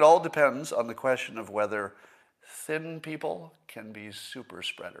it all depends on the question of whether thin people can be super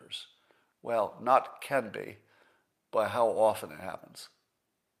spreaders. Well, not can be, but how often it happens.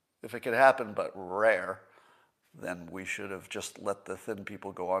 If it could happen but rare, then we should have just let the thin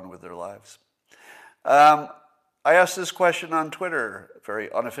people go on with their lives. I asked this question on Twitter, very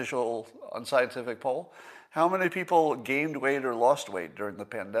unofficial, unscientific poll. How many people gained weight or lost weight during the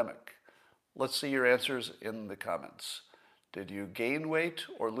pandemic? Let's see your answers in the comments. Did you gain weight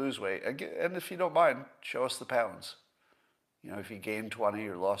or lose weight? And if you don't mind, show us the pounds. You know, if you gained 20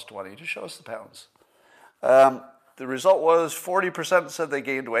 or lost 20, just show us the pounds. The result was 40% said they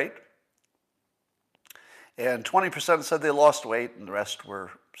gained weight, and 20% said they lost weight, and the rest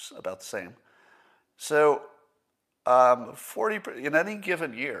were about the same. So 40 in any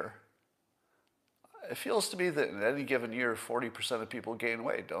given year, it feels to me that in any given year, 40% of people gain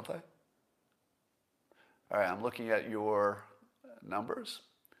weight, don't they? All right, I'm looking at your numbers.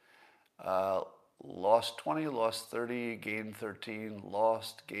 Lost 20, lost 30, gained 13,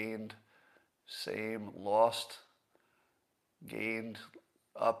 lost, gained, same, lost, gained,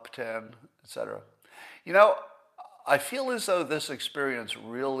 up 10, etc. You know, I feel as though this experience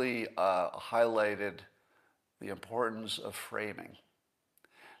really highlighted the importance of framing.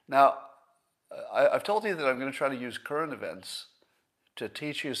 Now, I've told you that I'm going to try to use current events to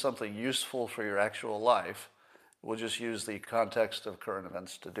teach you something useful for your actual life. We'll just use the context of current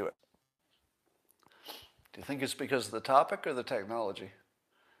events to do it. Do you think it's because of the topic or the technology? It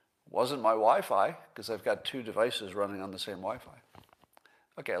wasn't my Wi-Fi, because I've got two devices running on the same Wi-Fi.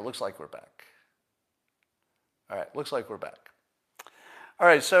 Okay, it looks like we're back. All right, looks like we're back. All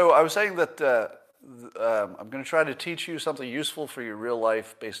right, so I was saying that I'm going to try to teach you something useful for your real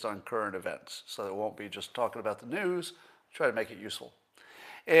life based on current events. So it won't be just talking about the news. Try to make it useful.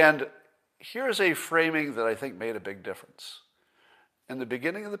 And here's a framing that I think made a big difference. In the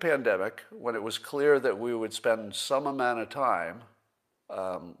beginning of the pandemic, when it was clear that we would spend some amount of time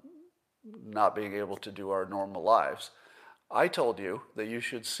not being able to do our normal lives, I told you that you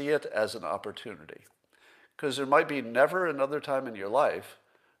should see it as an opportunity. Because there might be never another time in your life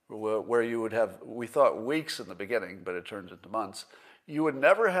where you would have, we thought weeks in the beginning, but it turned into months, you would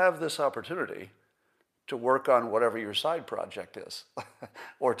never have this opportunity to work on whatever your side project is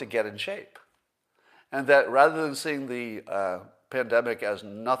or to get in shape. And that rather than seeing the pandemic as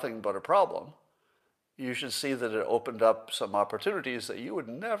nothing but a problem, you should see that it opened up some opportunities that you would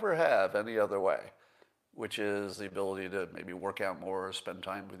never have any other way, which is the ability to maybe work out more, spend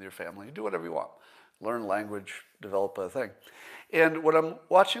time with your family, do whatever you want, learn language, develop a thing. And when I'm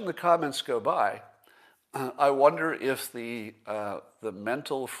watching the comments go by, I wonder if the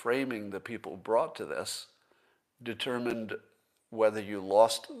mental framing that people brought to this determined whether you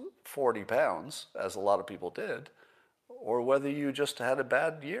lost 40 pounds, as a lot of people did, or whether you just had a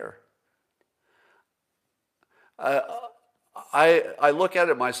bad year. I look at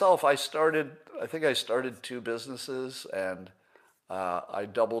it myself. I think I started 2 businesses, and I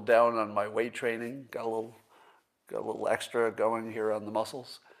doubled down on my weight training, got a little extra going here on the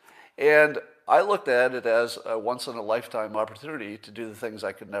muscles. And I looked at it as a once-in-a-lifetime opportunity to do the things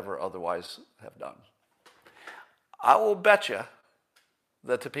I could never otherwise have done. I will bet you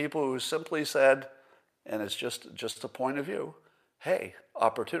that the people who simply said, and it's just a point of view, hey,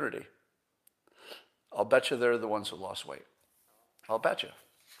 opportunity, I'll bet you they're the ones who lost weight. I'll bet you.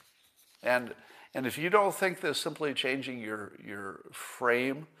 And if you don't think that simply changing your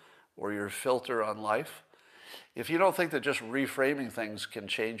frame or your filter on life, if you don't think that just reframing things can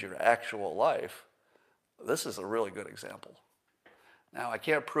change your actual life, this is a really good example. Now, I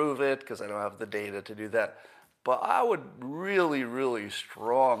can't prove it because I don't have the data to do that, but I would really, really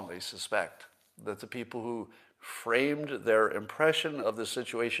strongly suspect that the people who framed their impression of the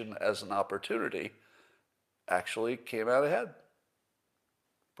situation as an opportunity actually came out ahead.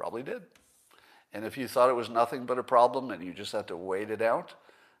 Probably did. And if you thought it was nothing but a problem and you just had to wait it out,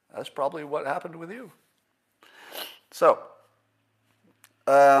 that's probably what happened with you. So,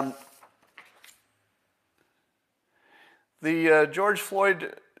 the George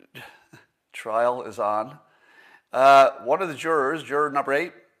Floyd trial is on. One of the jurors, juror number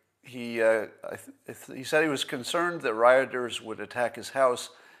 8, he said he was concerned that rioters would attack his house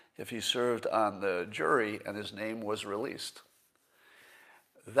if he served on the jury and his name was released.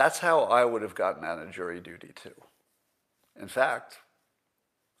 That's how I would have gotten out of jury duty too. In fact,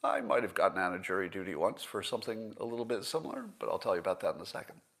 I might have gotten out of jury duty once for something a little bit similar, but I'll tell you about that in a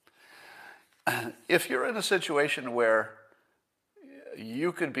second. If you're in a situation where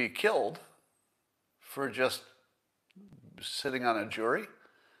you could be killed for just sitting on a jury,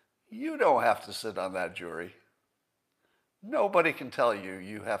 you don't have to sit on that jury. Nobody can tell you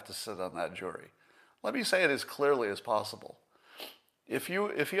you have to sit on that jury. Let me say it as clearly as possible. If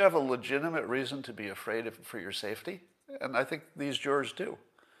you have a legitimate reason to be afraid for your safety, and I think these jurors do,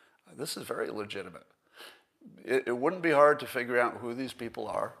 this is very legitimate. It wouldn't be hard to figure out who these people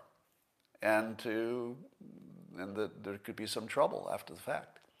are, and that there could be some trouble after the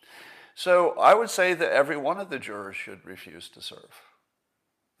fact. So I would say that every one of the jurors should refuse to serve.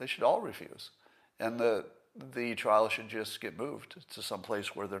 They should all refuse, and the trial should just get moved to some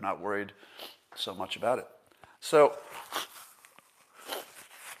place where they're not worried so much about it. So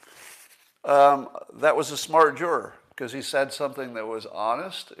that was a smart juror because he said something that was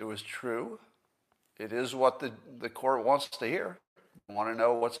honest. It was true. It is what the court wants to hear. They want to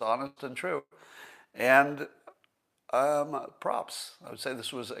know what's honest and true. And props. I would say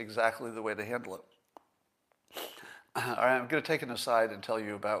this was exactly the way to handle it. All right, I'm going to take an aside and tell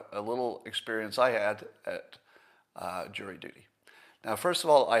you about a little experience I had at jury duty. Now, first of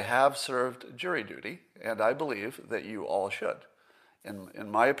all, I have served jury duty, and I believe that you all should. In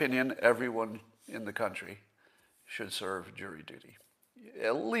my opinion, everyone in the country should serve jury duty,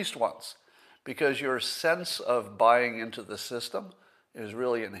 at least once, because your sense of buying into the system is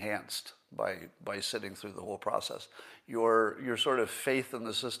really enhanced by sitting through the whole process. Your sort of faith in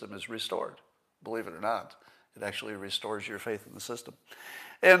the system is restored, believe it or not. It actually restores your faith in the system.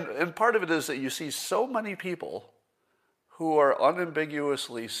 And part of it is that you see so many people who are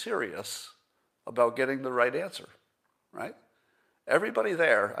unambiguously serious about getting the right answer, right? Everybody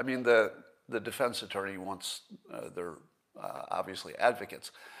there, I mean, the defense attorney wants, they're obviously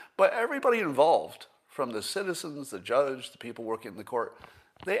advocates, but everybody involved, from the citizens, the judge, the people working in the court,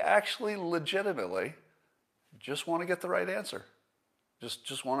 They actually legitimately just want to get the right answer.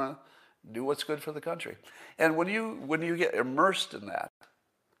 Just want to do what's good for the country. And when you get immersed in that,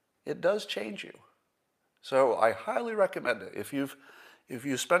 it does change you. So I highly recommend it. If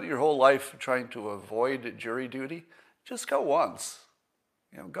you spent your whole life trying to avoid jury duty, just go once.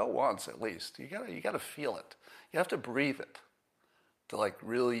 Go once at least. You gotta feel it. You have to breathe it to like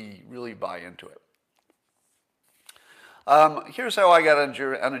really, really buy into it. Here's how I got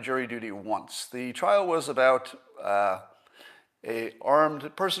on a jury duty once. The trial was about a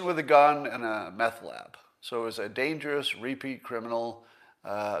armed person with a gun and a meth lab. So it was a dangerous repeat criminal.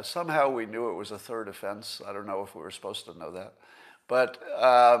 Somehow we knew it was a third offense. I don't know if we were supposed to know that. But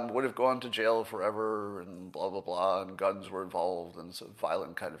would have gone to jail forever and blah, blah, blah, and guns were involved, and it's a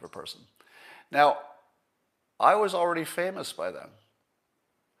violent kind of a person. Now, I was already famous by then.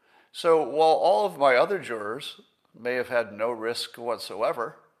 So while all of my other jurors may have had no risk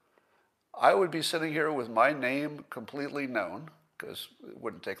whatsoever, I would be sitting here with my name completely known, because it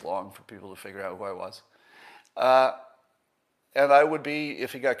wouldn't take long for people to figure out who I was. And I would be,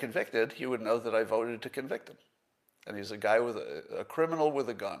 if he got convicted, he would know that I voted to convict him. And he's a guy with a criminal with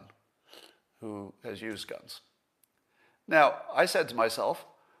a gun who has used guns. Now, I said to myself,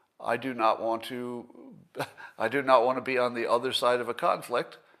 I do not want to be on the other side of a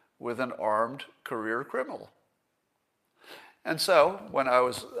conflict with an armed career criminal. And so,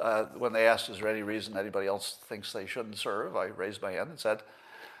 when they asked, is there any reason anybody else thinks they shouldn't serve, I raised my hand and said,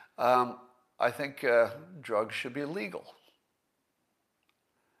 I think drugs should be legal.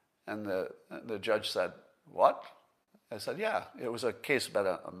 And the judge said, what? I said, yeah, it was a case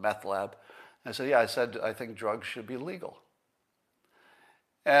about a meth lab. I said, yeah, I think drugs should be legal.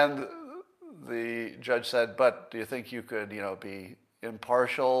 And the judge said, but do you think you could, be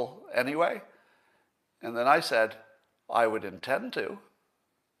impartial anyway? And then I said, I would intend to.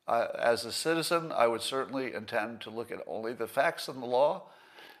 As a citizen, I would certainly intend to look at only the facts and the law,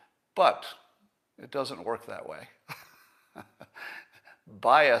 but it doesn't work that way.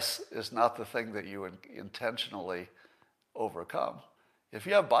 Bias is not the thing that you intentionally overcome. If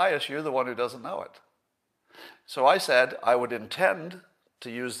you have bias, you're the one who doesn't know it. So I said I would intend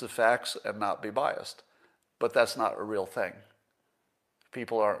to use the facts and not be biased, but that's not a real thing.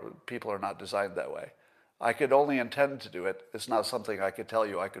 People are not designed that way. I could only intend to do it. It's not something I could tell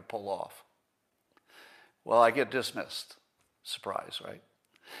you I could pull off. Well, I get dismissed. Surprise, right?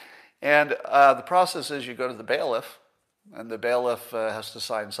 And the process is you go to the bailiff, and the bailiff has to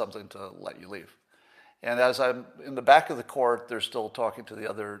sign something to let you leave. And as I'm in the back of the court, they're still talking to the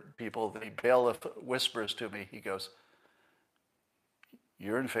other people. The bailiff whispers to me, he goes,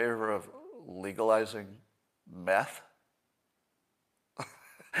 you're in favor of legalizing meth?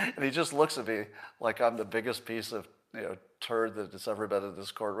 And he just looks at me like I'm the biggest piece of turd that's ever been in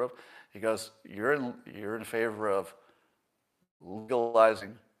this courtroom. He goes, you're in favor of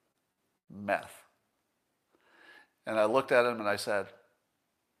legalizing meth? And I looked at him and I said,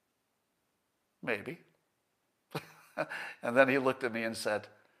 maybe. And then he looked at me and said,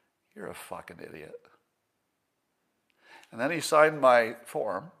 you're a fucking idiot. And then he signed my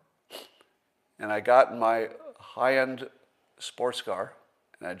form, and I got in my high-end sports car,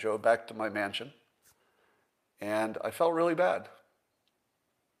 and I drove back to my mansion, and I felt really bad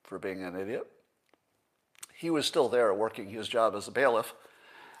for being an idiot. He was still there working his job as a bailiff,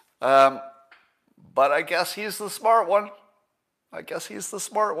 but I guess he's the smart one.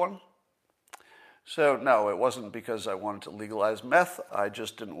 So no, it wasn't because I wanted to legalize meth. I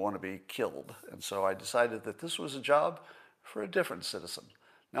just didn't want to be killed. And so I decided that this was a job for a different citizen.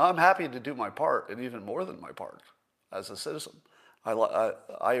 Now I'm happy to do my part, and even more than my part, as a citizen.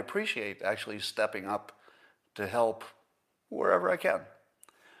 I appreciate actually stepping up to help wherever I can.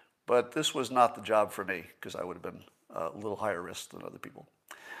 But this was not the job for me, because I would have been a little higher risk than other people.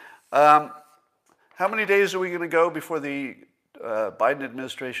 How many days are we going to go before the Biden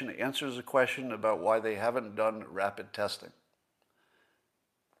administration answers a question about why they haven't done rapid testing?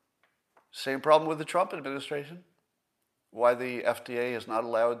 Same problem with the Trump administration. Why the FDA has not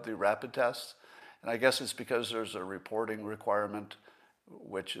allowed the rapid tests. And I guess it's because there's a reporting requirement,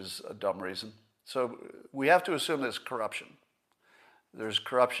 which is a dumb reason. So we have to assume there's corruption. There's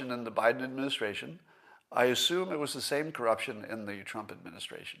corruption in the Biden administration. I assume it was the same corruption in the Trump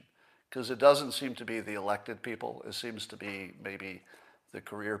administration, because it doesn't seem to be the elected people. It seems to be maybe the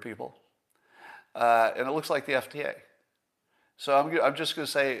career people. And it looks like the FDA. So I'm just going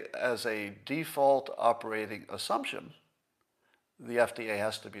to say, as a default operating assumption, the FDA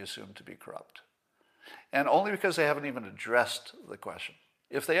has to be assumed to be corrupt. And only because they haven't even addressed the question.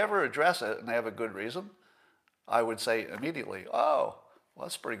 If they ever address it and they have a good reason, I would say immediately, oh, Well,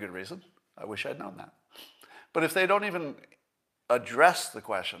 that's a pretty good reason. I wish I'd known that. But if they don't even address the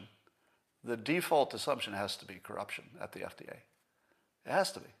question, the default assumption has to be corruption at the FDA. It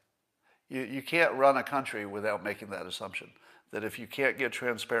has to be. You can't run a country without making that assumption, that if you can't get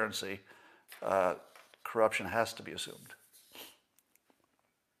transparency, corruption has to be assumed.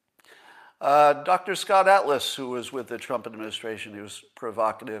 Dr. Scott Atlas, who was with the Trump administration, he was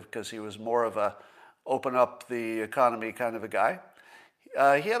provocative because he was more of a open up the economy kind of a guy.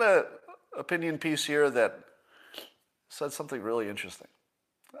 He had an opinion piece here that said something really interesting.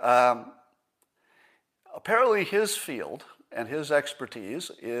 Apparently his field and his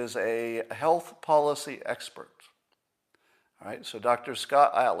expertise is a health policy expert. All right, so Dr.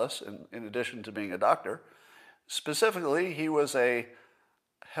 Scott Atlas, in addition to being a doctor, specifically he was a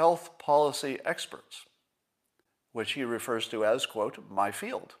health policy expert, which he refers to as, quote, my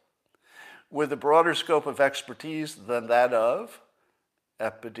field, with a broader scope of expertise than that of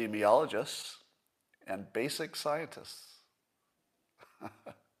epidemiologists and basic scientists.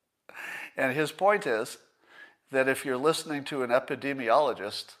 And his point is that if you're listening to an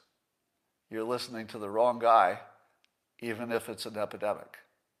epidemiologist, you're listening to the wrong guy, even if it's an epidemic.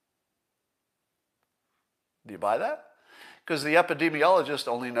 Do you buy that? Because the epidemiologist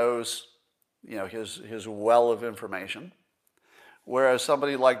only knows, his well of information, whereas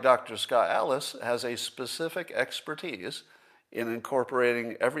somebody like Dr. Scott Atlas has a specific expertise in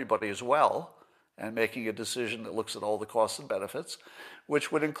incorporating everybody's well and making a decision that looks at all the costs and benefits,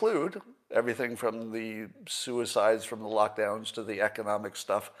 which would include everything from the suicides from the lockdowns to the economic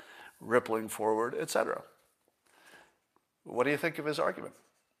stuff rippling forward, etc. What do you think of his argument?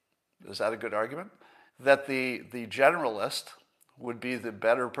 Is that a good argument? That the generalist would be the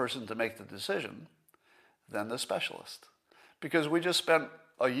better person to make the decision than the specialist. Because we just spent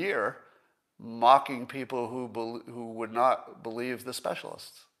a year mocking people who would not believe the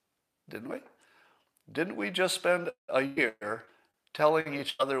specialists, didn't we? Didn't we just spend a year telling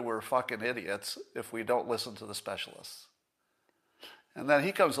each other we're fucking idiots if we don't listen to the specialists? And then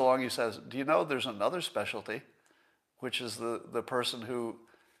he comes along, he says, do you know there's another specialty, which is the person who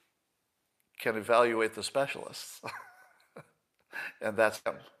can evaluate the specialists? And that's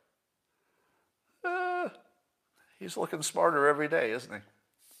him. He's looking smarter every day, isn't he?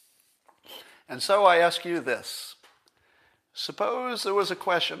 And so I ask you this. Suppose there was a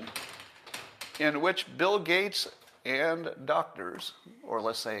question in which Bill Gates and doctors, or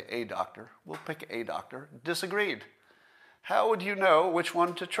let's say a doctor, we'll pick a doctor, disagreed. How would you know which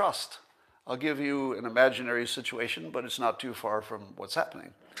one to trust? I'll give you an imaginary situation, but it's not too far from what's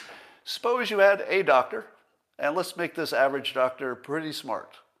happening. Suppose you had a doctor, and let's make this average doctor pretty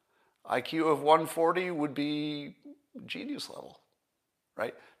smart. IQ of 140 would be genius level,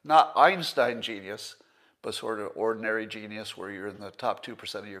 right? Not Einstein genius, but sort of ordinary genius where you're in the top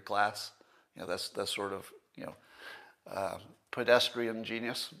 2% of your class. That's sort of, pedestrian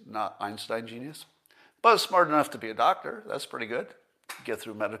genius, not Einstein genius. But smart enough to be a doctor. That's pretty good. Get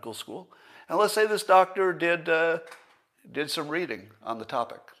through medical school. And let's say this doctor did some reading on the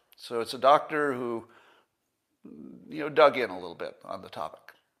topic. So it's a doctor who, dug in a little bit on the topic.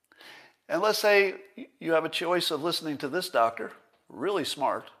 And let's say you have a choice of listening to this doctor, really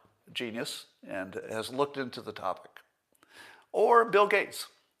smart, genius, and has looked into the topic, or Bill Gates.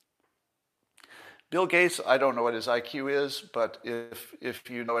 Bill Gates, I don't know what his IQ is, but if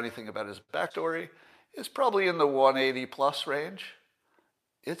you know anything about his backstory, it's probably in the 180 plus range.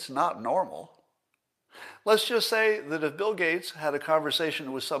 It's not normal. Let's just say that if Bill Gates had a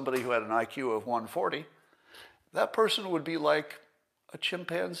conversation with somebody who had an IQ of 140, that person would be like a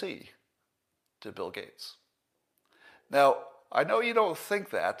chimpanzee to Bill Gates. Now, I know you don't think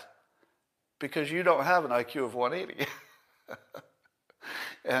that because you don't have an IQ of 180.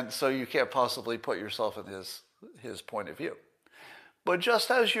 And so you can't possibly put yourself in his point of view. But just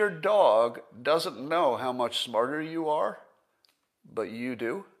as your dog doesn't know how much smarter you are, but you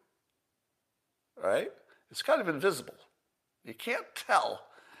do, right? It's kind of invisible. You can't tell.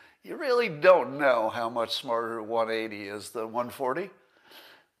 You really don't know how much smarter 180 is than 140.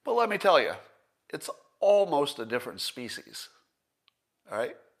 But let me tell you, it's almost a different species. All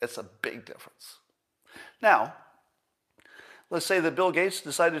right? It's a big difference. Now, let's say that Bill Gates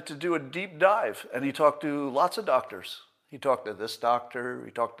decided to do a deep dive and he talked to lots of doctors. He talked to this doctor,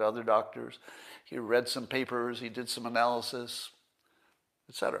 he talked to other doctors, he read some papers, he did some analysis,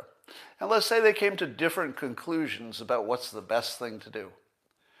 etc. And let's say they came to different conclusions about what's the best thing to do.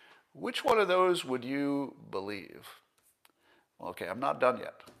 Which one of those would you believe? Well, okay, I'm not done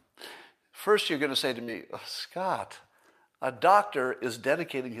yet. First, you're going to say to me, oh, Scott, a doctor is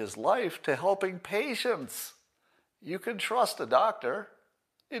dedicating his life to helping patients. You can trust a doctor.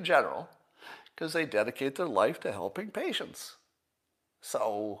 in general, because they dedicate their life to helping patients.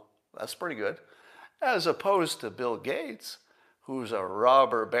 So that's pretty good. As opposed to Bill Gates, who's a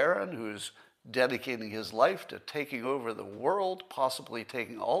robber baron, who's dedicating his life to taking over the world, possibly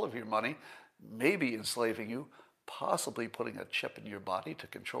taking all of your money, maybe enslaving you, possibly putting a chip in your body to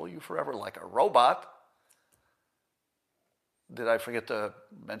control you forever like a robot. Did I forget to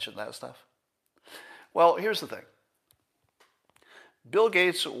mention that stuff? Well, here's the thing. Bill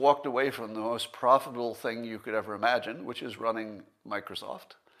Gates walked away from the most profitable thing you could ever imagine, which is running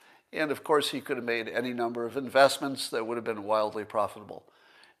Microsoft. And of course, he could have made any number of investments that would have been wildly profitable.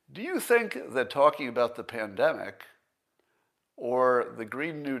 Do you think that talking about the pandemic or the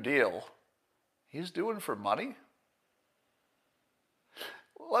Green New Deal, he's doing for money?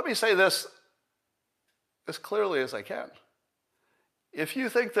 Let me say this as clearly as I can. If you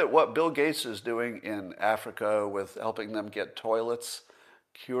think that what Bill Gates is doing in Africa with helping them get toilets,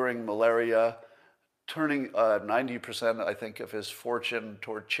 curing malaria, turning 90%, I think, of his fortune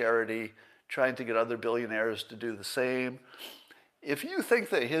toward charity, trying to get other billionaires to do the same, if you think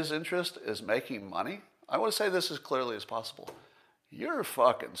that his interest is making money, I want to say this as clearly as possible. You're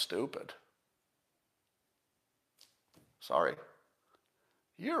fucking stupid. Sorry.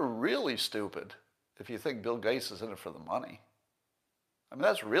 You're really stupid if you think Bill Gates is in it for the money. I mean,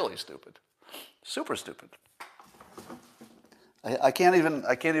 that's really stupid. Super stupid. I can't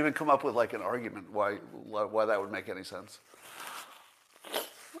even come up with like an argument why that would make any sense.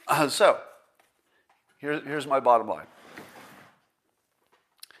 So, here's my bottom line.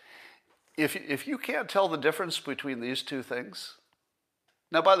 If you can't tell the difference between these two things,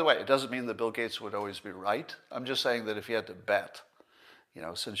 now, by the way, it doesn't mean that Bill Gates would always be right. I'm just saying that if you had to bet,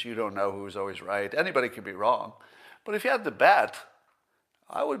 since you don't know who's always right, anybody can be wrong. But if you had to bet,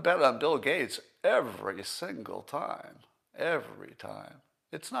 I would bet on Bill Gates every single time. Every time.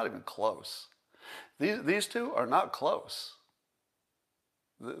 It's not even close. These two are not close.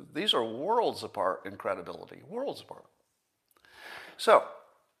 These are worlds apart in credibility. Worlds apart. So,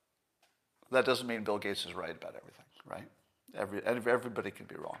 that doesn't mean Bill Gates is right about everything, right? Everybody can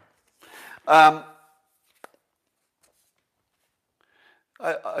be wrong.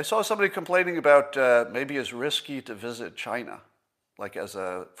 I saw somebody complaining about maybe it's risky to visit China, like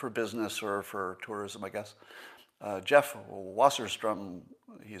for business or for tourism, I guess. Jeff Wasserstrom,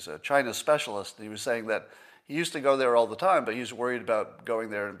 he's a China specialist. He was saying that he used to go there all the time, but he's worried about going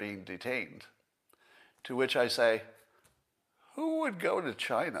there and being detained. To which I say, who would go to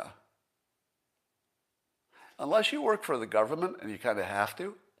China? Unless you work for the government and you kind of have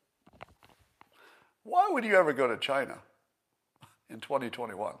to. Why would you ever go to China in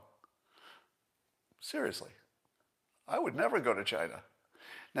 2021? Seriously. I would never go to China.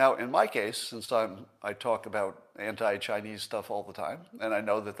 Now, in my case, since I talk about anti-Chinese stuff all the time, and I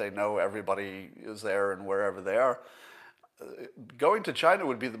know that they know everybody is there and wherever they are, going to China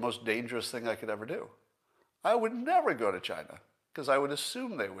would be the most dangerous thing I could ever do. I would never go to China because I would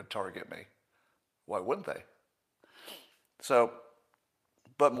assume they would target me. Why wouldn't they? So,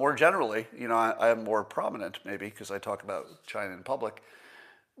 but more generally, I am more prominent maybe because I talk about China in public.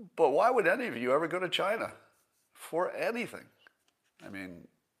 But why would any of you ever go to China for anything? I mean,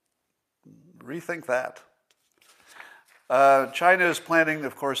 rethink that. China is planning,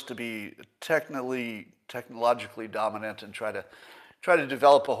 of course, to be technologically dominant and try to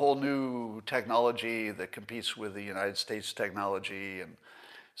develop a whole new technology that competes with the United States technology, and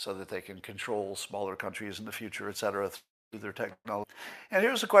so that they can control smaller countries in the future, et cetera, through their technology. And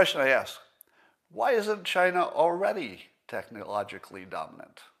here's the question I ask. Why isn't China already technologically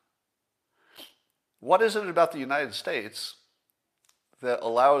dominant? What is it about the United States that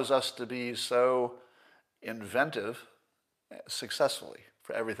allows us to be so inventive successfully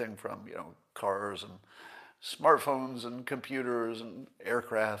for everything from, cars and smartphones and computers and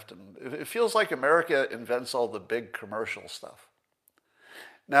aircraft? And it feels like America invents all the big commercial stuff.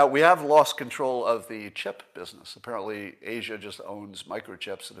 Now, we have lost control of the chip business. Apparently, Asia just owns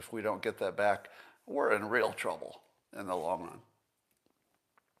microchips, and if we don't get that back, we're in real trouble in the long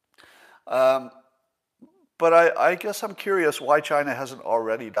run. But I guess I'm curious why China hasn't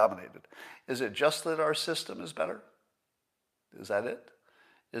already dominated. Is it just that our system is better? Is that it?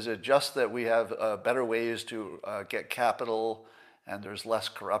 Is it just that we have better ways to get capital and there's less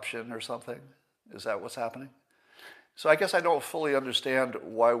corruption or something? Is that what's happening? So I guess I don't fully understand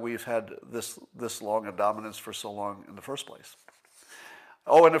why we've had this long a dominance for so long in the first place.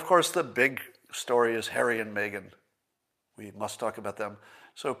 Oh, and of course the big story is Harry and Meghan. We must talk about them.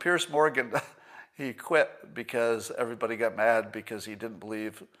 So Piers Morgan, he quit because everybody got mad because he didn't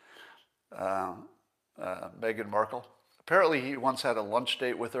believe Meghan Markle, Apparently, he once had a lunch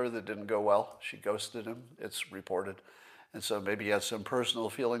date with her that didn't go well. She ghosted him, it's reported. And so maybe he had some personal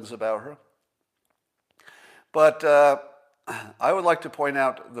feelings about her. But I would like to point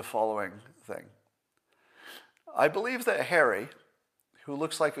out the following thing. I believe that Harry, who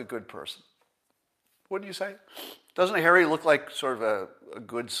looks like a good person, wouldn't you say? Doesn't Harry look like sort of a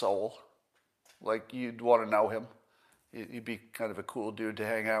good soul? Like you'd want to know him. He'd be kind of a cool dude to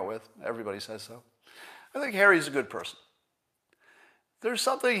hang out with. Everybody says so. I think Harry's a good person. There's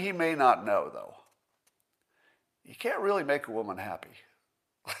something he may not know, though. You can't really make a woman happy.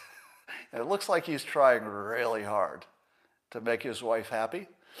 It looks like he's trying really hard to make his wife happy.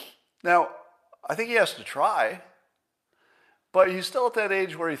 Now, I think he has to try, but he's still at that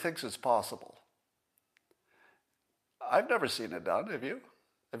age where he thinks it's possible. I've never seen it done, have you?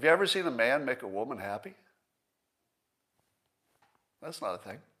 Have you ever seen a man make a woman happy? That's not a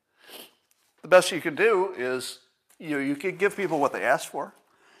thing. The best you can do is, you can give people what they ask for.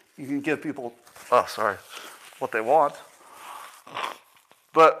 You can give people, what they want.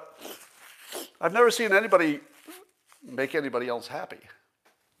 But I've never seen anybody make anybody else happy.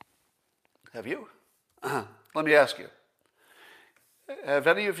 Have you? Let me ask you. Have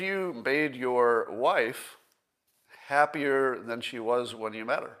any of you made your wife happier than she was when you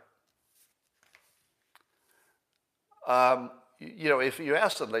met her? If you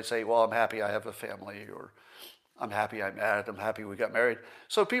ask them, they say, well, I'm happy I have a family, or I'm happy I'm married, I'm happy we got married.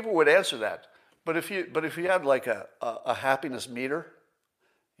 So people would answer that. But if you had like a happiness meter,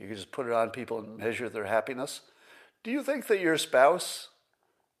 you could just put it on people and measure their happiness. Do you think that your spouse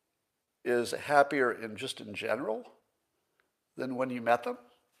is happier in general than when you met them?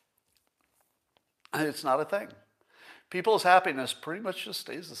 It's not a thing. People's happiness pretty much just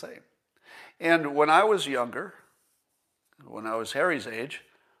stays the same. And when I was younger, when I was Harry's age,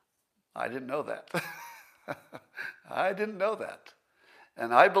 I didn't know that. I didn't know that.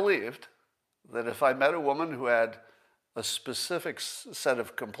 And I believed that if I met a woman who had a specific set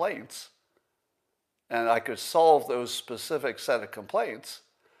of complaints, and I could solve those specific set of complaints,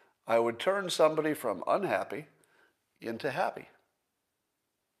 I would turn somebody from unhappy into happy.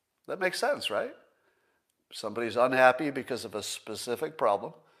 That makes sense, right? Somebody's unhappy because of a specific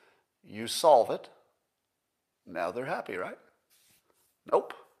problem. You solve it. Now they're happy, right?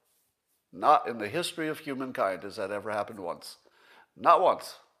 Nope. Not in the history of humankind has that ever happened once. Not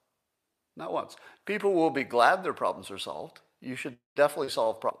once. Not once. People will be glad their problems are solved. You should definitely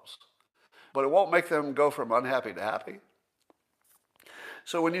solve problems. But it won't make them go from unhappy to happy.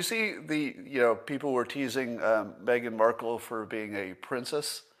 So when you see people were teasing Meghan Markle for being a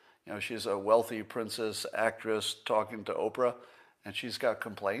princess, she's a wealthy princess actress talking to Oprah, and she's got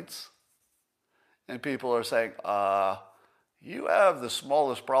complaints. And people are saying, you have the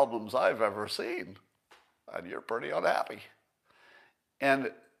smallest problems I've ever seen, and you're pretty unhappy.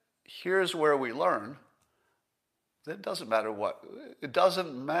 And here's where we learn that it doesn't matter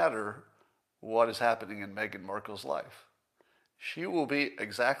what is happening in Meghan Markle's life. She will be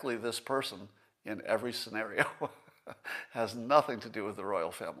exactly this person in every scenario. Has nothing to do with the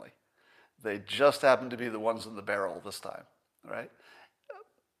royal family. They just happen to be the ones in the barrel this time, right?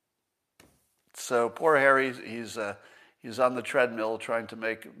 So poor Harry, he's on the treadmill trying to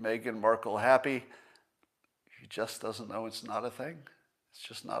make Meghan Markle happy. He just doesn't know it's not a thing. It's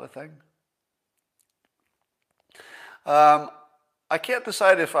just not a thing. I can't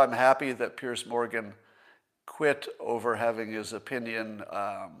decide if I'm happy that Piers Morgan quit over having his opinion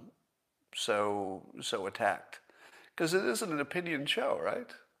so attacked. Because it isn't an opinion show, right?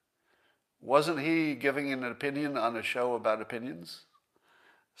 Wasn't he giving an opinion on a show about opinions?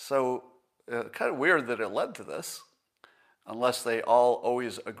 So kind of weird that it led to this, unless they all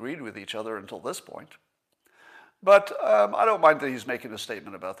always agreed with each other until this point. But I don't mind that he's making a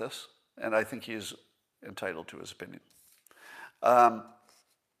statement about this, and I think he's entitled to his opinion.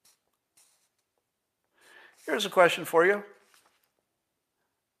 Here's a question for you.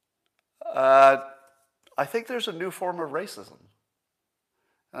 I think there's a new form of racism.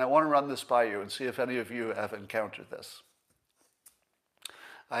 And I want to run this by you and see if any of you have encountered this.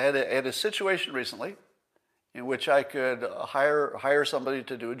 I had a situation recently in which I could hire somebody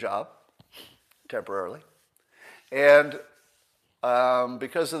to do a job temporarily. And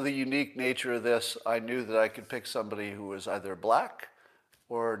because of the unique nature of this, I knew that I could pick somebody who was either black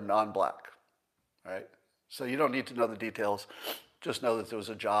or non-black, right? So you don't need to know the details. Just know that there was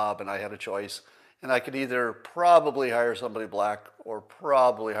a job and I had a choice. And I could either probably hire somebody black or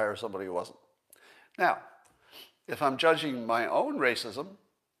probably hire somebody who wasn't. Now, if I'm judging my own racism,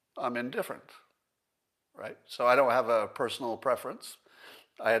 I'm indifferent, right? So I don't have a personal preference.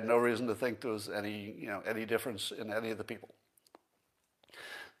 I had no reason to think there was any difference in any of the people.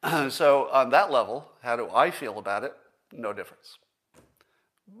 So on that level, how do I feel about it? No difference.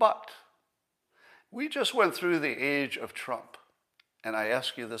 But we just went through the age of Trump, and I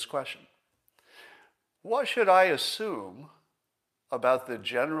ask you this question. What should I assume about the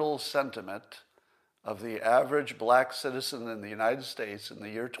general sentiment of the average black citizen in the United States in the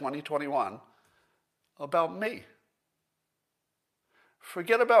year 2021 about me?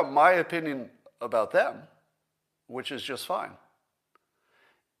 Forget about my opinion about them, which is just fine.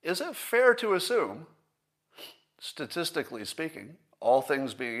 Is it fair to assume, statistically speaking, all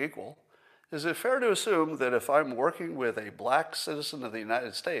things being equal, is it fair to assume that if I'm working with a black citizen of the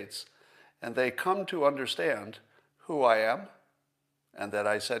United States and they come to understand who I am and that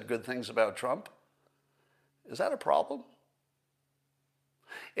I said good things about Trump, is that a problem?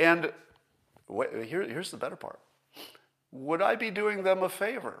 And here's the better part. Would I be doing them a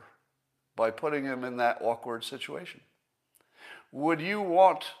favor by putting them in that awkward situation? Would you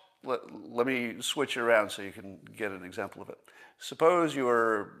want, let me switch it around so you can get an example of it. Suppose you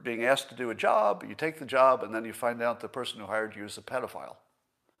are being asked to do a job, you take the job, and then you find out the person who hired you is a pedophile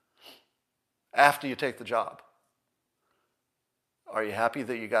after you take the job. Are you happy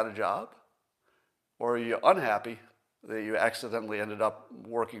that you got a job? Or are you unhappy that you accidentally ended up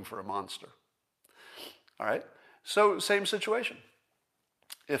working for a monster? All right? So same situation.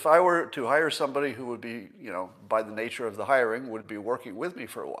 If I were to hire somebody who would be, by the nature of the hiring, would be working with me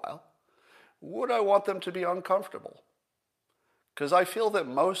for a while, would I want them to be uncomfortable? Because I feel that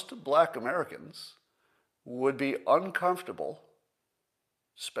most black Americans would be uncomfortable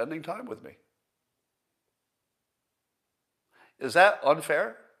spending time with me. Is that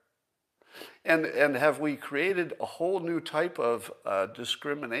unfair? And have we created a whole new type of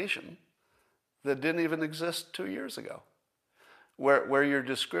discrimination that didn't even exist 2 years ago? Where you're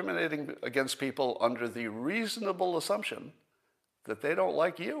discriminating against people under the reasonable assumption that they don't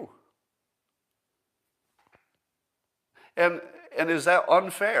like you. And is that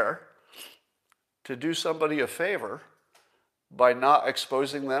unfair to do somebody a favor by not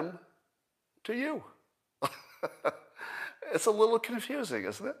exposing them to you? It's a little confusing,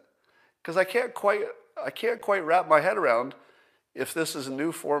 isn't it? Because I can't quite wrap my head around if this is a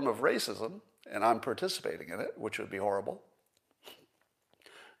new form of racism and I'm participating in it, which would be horrible,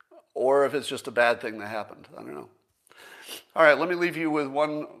 or if it's just a bad thing that happened. I don't know. All right, let me leave you with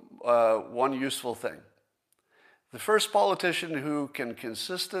one useful thing. The first politician who can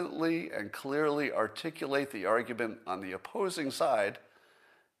consistently and clearly articulate the argument on the opposing side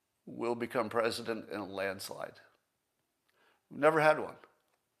will become president in a landslide. We've never had one.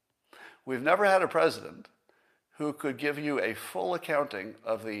 We've never had a president who could give you a full accounting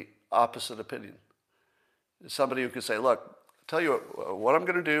of the opposite opinion. Somebody who could say, look, tell you what I'm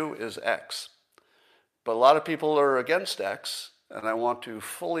going to do is X, but a lot of people are against X, and I want to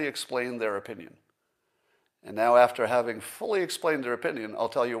fully explain their opinion. And now after having fully explained their opinion, I'll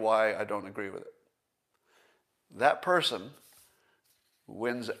tell you why I don't agree with it. That person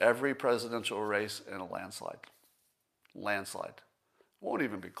wins every presidential race in a landslide. Landslide. Won't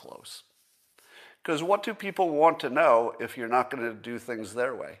even be close. Because what do people want to know if you're not going to do things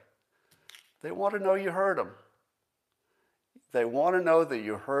their way? They want to know you heard them. They want to know that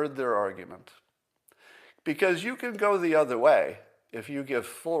you heard their argument. Because you can go the other way if you give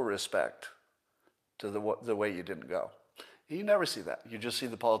full respect to the way you didn't go. You never see that. You just see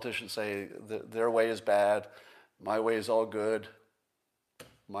the politicians say their way is bad, my way is all good,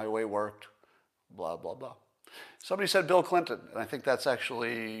 my way worked, blah, blah, blah. Somebody said Bill Clinton, and I think that's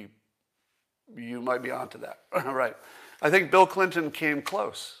actually, you might be onto that. Right. I think Bill Clinton came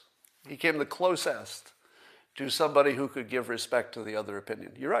close. He came the closest to somebody who could give respect to the other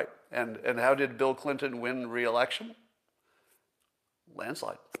opinion. You're right. And how did Bill Clinton win re-election?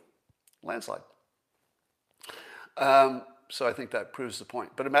 Landslide. Landslide. So I think that proves the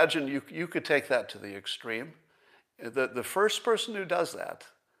point. But imagine you could take that to the extreme. The first person who does that,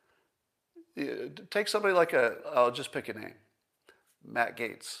 take somebody like I'll just pick a name, Matt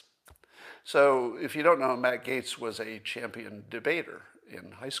Gaetz. So if you don't know, Matt Gaetz was a champion debater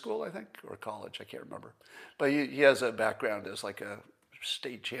in high school, I think, or college, I can't remember. But he has a background as like a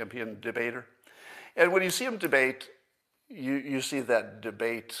state champion debater. And when you see him debate, you see that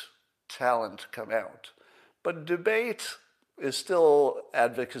debate talent come out. But debate is still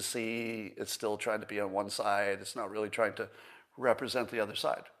advocacy. It's still trying to be on one side. It's not really trying to represent the other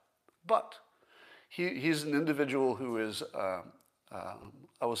side. But he's an individual who is, I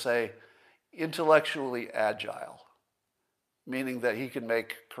will say, intellectually agile, meaning that he can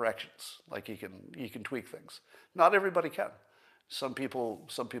make corrections, like he can tweak things. Not everybody can. Some people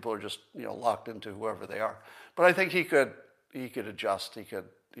are just locked into whoever they are. But I think he could adjust. He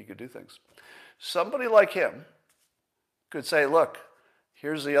could do things. Somebody like him could say, look,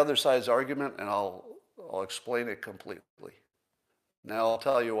 here's the other side's argument, and I'll explain it completely. Now I'll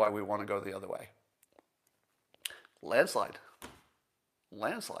tell you why we want to go the other way. Landslide.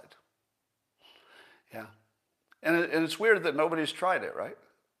 Yeah. And it's weird that nobody's tried it, right?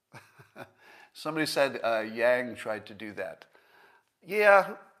 Somebody said Yang tried to do that.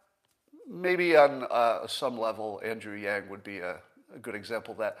 Yeah, maybe on some level, Andrew Yang would be a good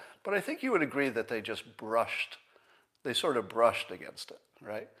example of that. But I think you would agree that they sort of brushed against it,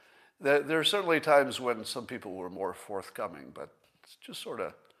 right? There are certainly times when some people were more forthcoming, but it's just sort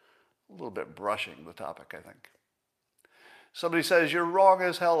of a little bit brushing the topic, I think. Somebody says, you're wrong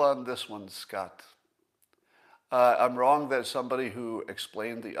as hell on this one, Scott. I'm wrong that somebody who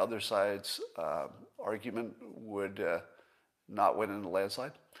explained the other side's argument would not win in a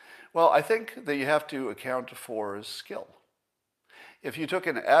landslide. Well, I think that you have to account for skill. If you took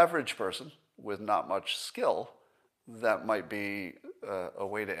an average person with not much skill, that might be a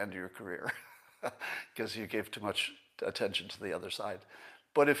way to end your career because you gave too much attention to the other side.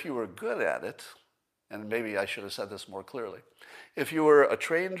 But if you were good at it, and maybe I should have said this more clearly, if you were a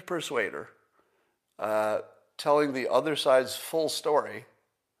trained persuader, telling the other side's full story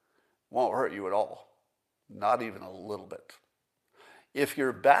won't hurt you at all, not even a little bit. If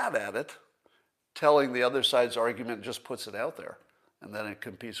you're bad at it, telling the other side's argument just puts it out there, and then it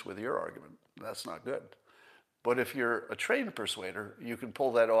competes with your argument. That's not good. But if you're a trained persuader, you can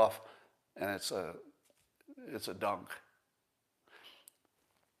pull that off, and it's a dunk.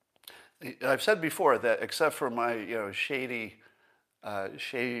 I've said before that except for my shady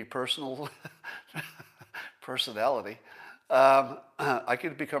personal personality, I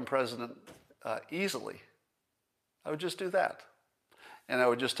could become president easily. I would just do that. And I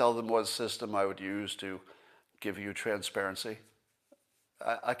would just tell them what system I would use to give you transparency.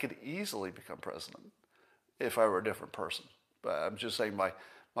 I could easily become president if I were a different person. But I'm just saying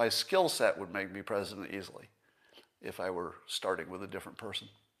my skill set would make me president easily if I were starting with a different person.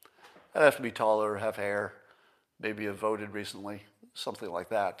 I'd have to be taller, have hair, maybe have voted recently, something like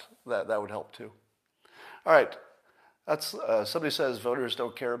that. That would help too. All right. That's somebody says voters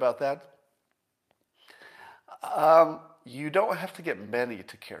don't care about that. You don't have to get many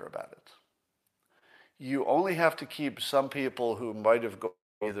to care about it. You only have to keep some people who might have gone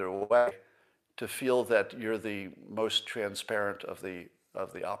either way to feel that you're the most transparent of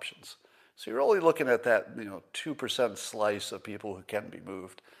the options. So you're only looking at that 2% slice of people who can be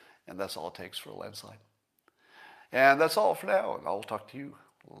moved, and that's all it takes for a landslide. And that's all for now, and I'll talk to you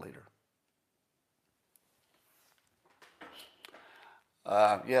later.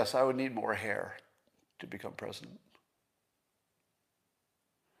 Yes, I would need more hair to become president.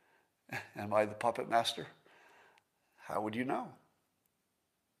 Am I the puppet master? How would you know?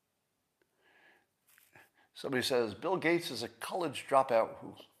 Somebody says, Bill Gates is a college dropout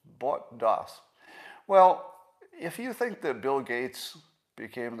who bought DOS. Well, if you think that Bill Gates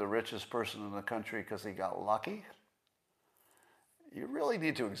became the richest person in the country because he got lucky, you really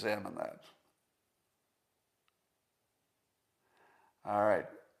need to examine that. All right.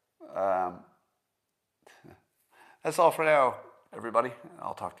 That's all for now, everybody.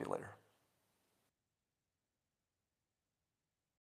 I'll talk to you later.